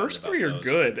 So I'm The excited first about three are those.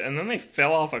 good, and then they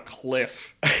fell off a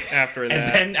cliff after that. And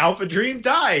then Alpha Dream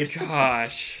died.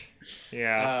 Gosh.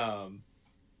 Yeah.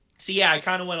 So yeah, I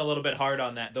kind of went a little bit hard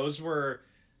on that. Those were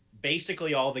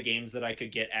basically all the games that I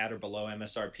could get at or below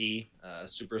MSRP.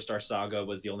 Superstar Saga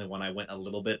was the only one I went a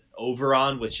little bit over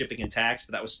on with shipping and tax,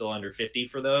 but that was still under 50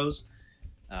 for those.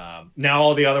 Now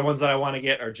all the other ones that I want to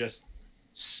get are just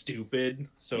stupid.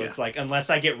 So it's like,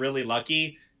 unless I get really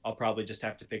lucky, I'll probably just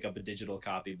have to pick up a digital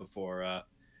copy before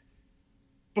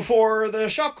the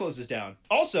shop closes down.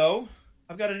 Also,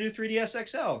 I've got a new 3DS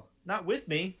XL. Not with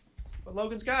me, but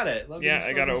Logan's got it.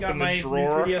 I gotta open the my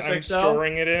drawer new 3DS I'm XL.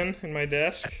 storing it in my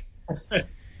desk. There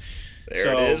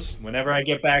it is. Whenever I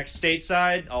get back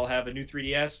stateside, I'll have a new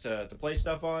 3DS to play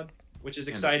stuff on, which is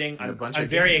exciting. And I'm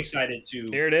very excited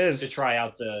Here it is. to try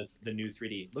out the new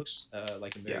 3D. Looks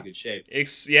like in very good shape.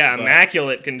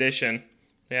 Immaculate condition.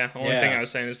 Yeah, only Yeah. thing I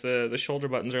was saying is the shoulder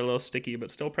buttons are a little sticky,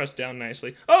 but still pressed down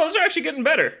nicely. Oh, those are actually getting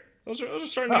better. Those are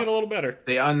starting to get a little better.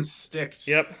 They unsticked.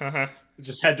 Yep. Uh-huh.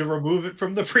 Just had to remove it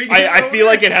from the previous. I feel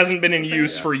owner. like it hasn't been in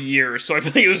use for years, so I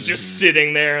feel like it was just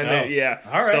sitting there. And Oh. yeah.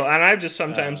 All right. So, and I just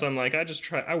sometimes I'm like,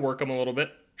 I work them a little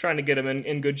bit, trying to get them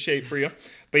in good shape for you.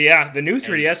 But yeah, the new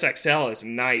 3DS XL is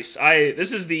nice.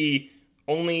 This is the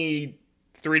only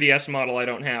 3DS model I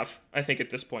don't have, I think,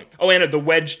 at this point. Oh, and the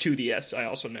Wedge 2DS I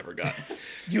also never got.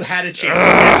 You had a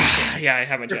chance. Yeah, I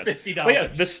haven't For yet. $50. But yeah,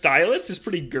 the stylus is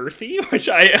pretty girthy, which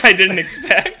I didn't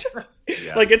expect.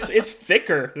 Yeah. Like it's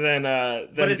thicker than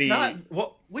But it's the not.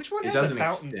 Well, which one It had the doesn't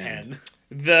fountain extend.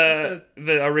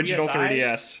 the original DSi?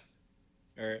 3DS.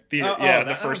 pen? The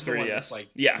that first was the one 3DS. that's like-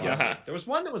 Yeah. Yeah. Uh-huh. There was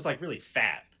one that was like really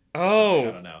fat. or Oh, something.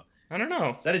 I don't know. I don't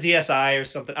know. Is that a DSi or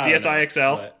something? I don't DSi know,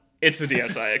 XL? but- It's the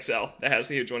DSi XL that has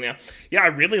the huge one. Yeah. I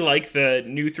really like the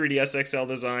new 3DS XL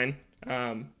design.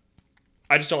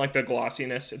 I just don't like the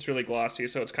glossiness. It's really glossy,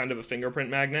 so it's kind of a fingerprint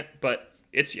magnet. But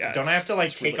It's Don't I have to like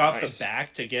it's take really off nice. the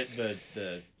back to get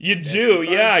the You SD do, card?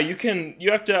 yeah.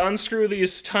 You have to unscrew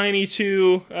these tiny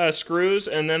two screws,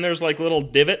 and then there's like little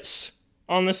divots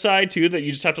on the side too that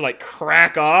you just have to like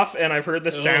crack off. And I've heard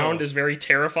the sound Ugh. is very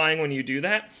terrifying when you do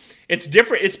that. It's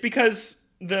different. It's because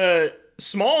the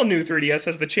small new 3DS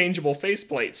has the changeable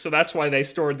faceplates, so that's why they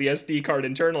stored the SD card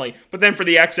internally. But then for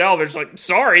the XL, they're just like,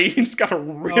 sorry, you just gotta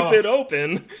rip Oh. it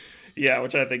open. Yeah,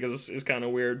 which I think is kind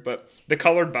of weird. But the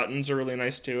colored buttons are really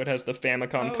nice too. It has the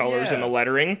Famicom Oh, colors yeah. and the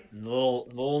lettering. The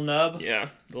little nub. Yeah,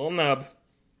 the little nub.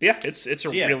 Yeah, it's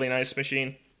a Yeah. really nice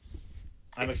machine.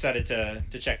 I'm excited to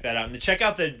check that out and to check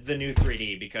out the new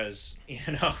 3D because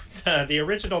the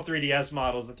original 3DS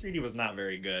models, the 3D was not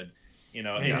very good.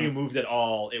 Yeah. If you moved at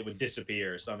all, it would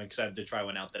disappear. So I'm excited to try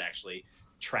one out that actually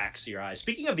tracks your eyes.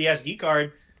 Speaking of the SD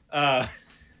card,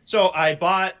 so I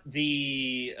bought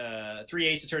the 3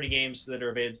 Ace Attorney games that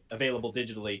are available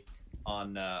digitally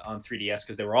on 3DS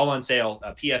because they were all on sale.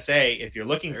 PSA, if you're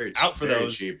looking out for very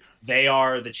those, cheap. they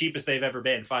are the cheapest they've ever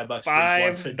been. $5 for each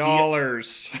one.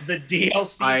 $5. The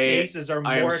DLC cases are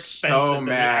I am more so expensive than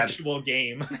the mad. actual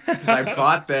game. Because I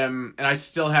bought them and I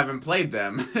still haven't played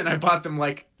them, and I bought them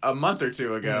like a month or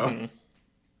two ago. Mhm.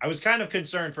 I was kind of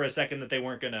concerned for a second that they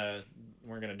weren't gonna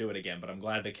do it again, but I'm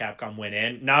glad that Capcom went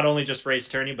in. Not only just for Ace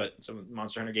Attorney, but some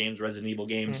Monster Hunter games, Resident Evil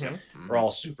games Mhm. are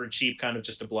all super cheap, kind of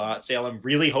just a blowout sale. I'm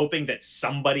really hoping that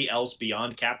somebody else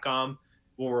beyond Capcom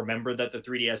will remember that the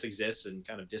 3DS exists and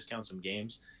kind of discount some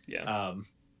games. Yeah.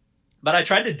 But I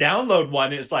tried to download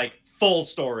one, and it's like full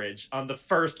storage on the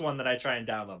first one that I try and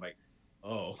download. I'm like,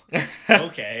 oh,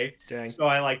 okay. Dang. So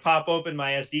I like pop open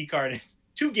my SD card, and it's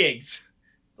 2 gigs.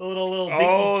 A little dinky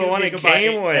Oh, the 2 one it gigabyte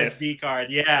came with. SD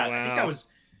card. Yeah, Wow.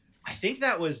 I think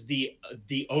that was the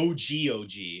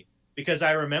OG because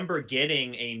I remember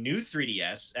getting a new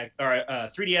 3DS or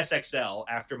 3DS XL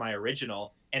after my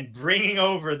original and bringing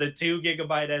over the 2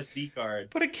 gigabyte SD card.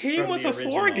 But it came From with the a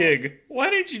 4 original. gig. Why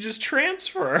didn't you just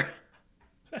transfer?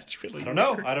 That's really I don't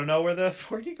know. weird. I don't know where the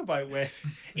 4 gigabyte went.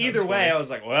 Either That's way, funny. I was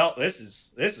like, well, this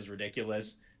is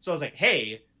ridiculous. So I was like,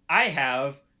 hey, I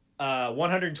have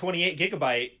 128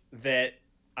 gigabyte that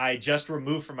I just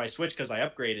removed from my Switch because I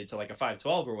upgraded to like a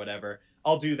 512 or whatever.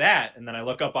 I'll do that. And then I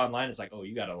look up online. It's like, oh,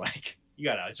 you gotta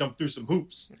jump through some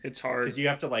hoops It's hard. because you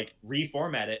have to like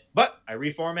reformat it. But I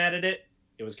reformatted it.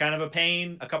 It was kind of a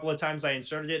pain. A couple of times I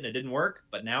inserted it and it didn't work.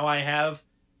 But now I have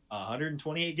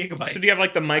 128 gigabytes. So do you have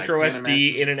like the micro can't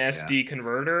SD in imagine. an SD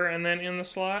converter and then in the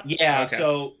slot? Yeah, Okay.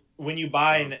 so when you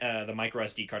buy the micro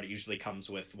SD card, it usually comes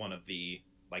with one of the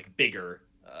like bigger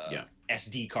Yeah.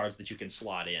 SD cards that you can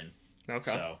slot in.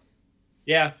 Okay. So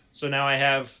yeah, so now I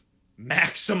have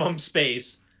maximum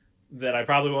space that I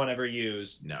probably won't ever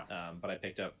use. No. But I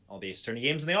picked up all the Ace Attorney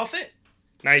games and they all fit.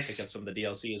 Picked Nice. up some of the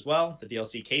DLC as well. The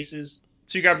DLC cases.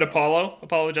 So you grabbed So-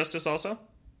 Apollo Justice also?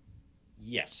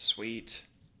 Yes. Sweet.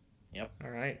 Yep. All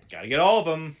right. Got to get all of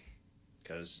them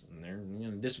because they're going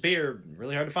to disappear.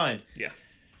 Really hard to find. Yeah.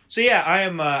 So yeah, I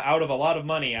am out of a lot of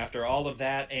money after all of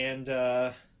that and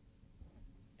the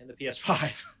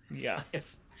PS5. Yeah.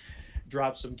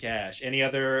 Drop some cash. Any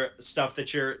other stuff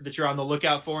that you're on the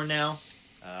lookout for now?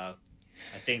 I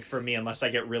think for me, unless I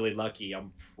get really lucky,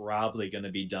 I'm probably going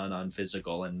to be done on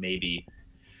physical and maybe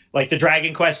like the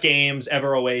Dragon Quest games,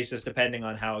 Ever Oasis, depending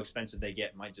on how expensive they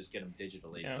get, might just get them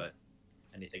digitally. Yeah. But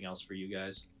anything else for you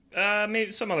guys?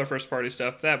 Maybe some other first party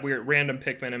stuff. That weird random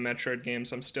Pikmin and Metroid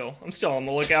games I'm still on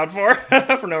the lookout for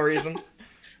for no reason.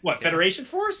 What, Yeah. Federation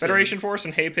Force? Federation Force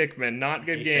and Hey Pikmin, not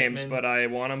good Hey games, Pikmin. but I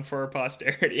want them for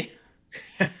posterity.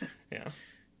 Yeah.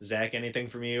 Zach, anything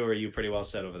from you, or are you pretty well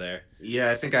set over there?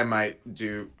 Yeah, I think I might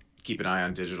keep an eye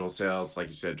on digital sales. Like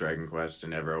you said, Dragon Quest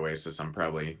and Ever Oasis, I'm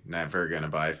probably never going to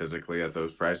buy physically at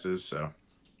those prices. So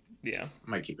Yeah. I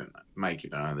might keep an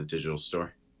eye on the digital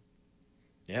store.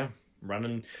 Yeah,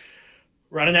 running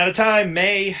out of time.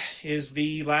 May is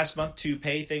the last month to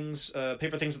pay for things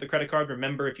with a credit card.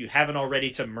 Remember, if you haven't already,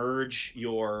 to merge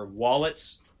your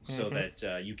wallets so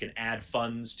that you can add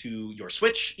funds to your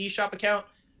Switch eShop account,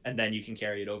 and then you can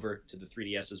carry it over to the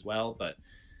 3DS as well. But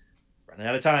running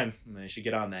out of time, I should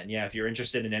get on that. And yeah, if you're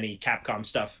interested in any Capcom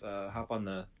stuff, hop on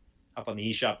the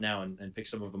eShop now and pick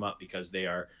some of them up because they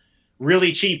are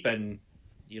really cheap, and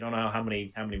you don't know how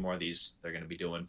many more of these they're going to be doing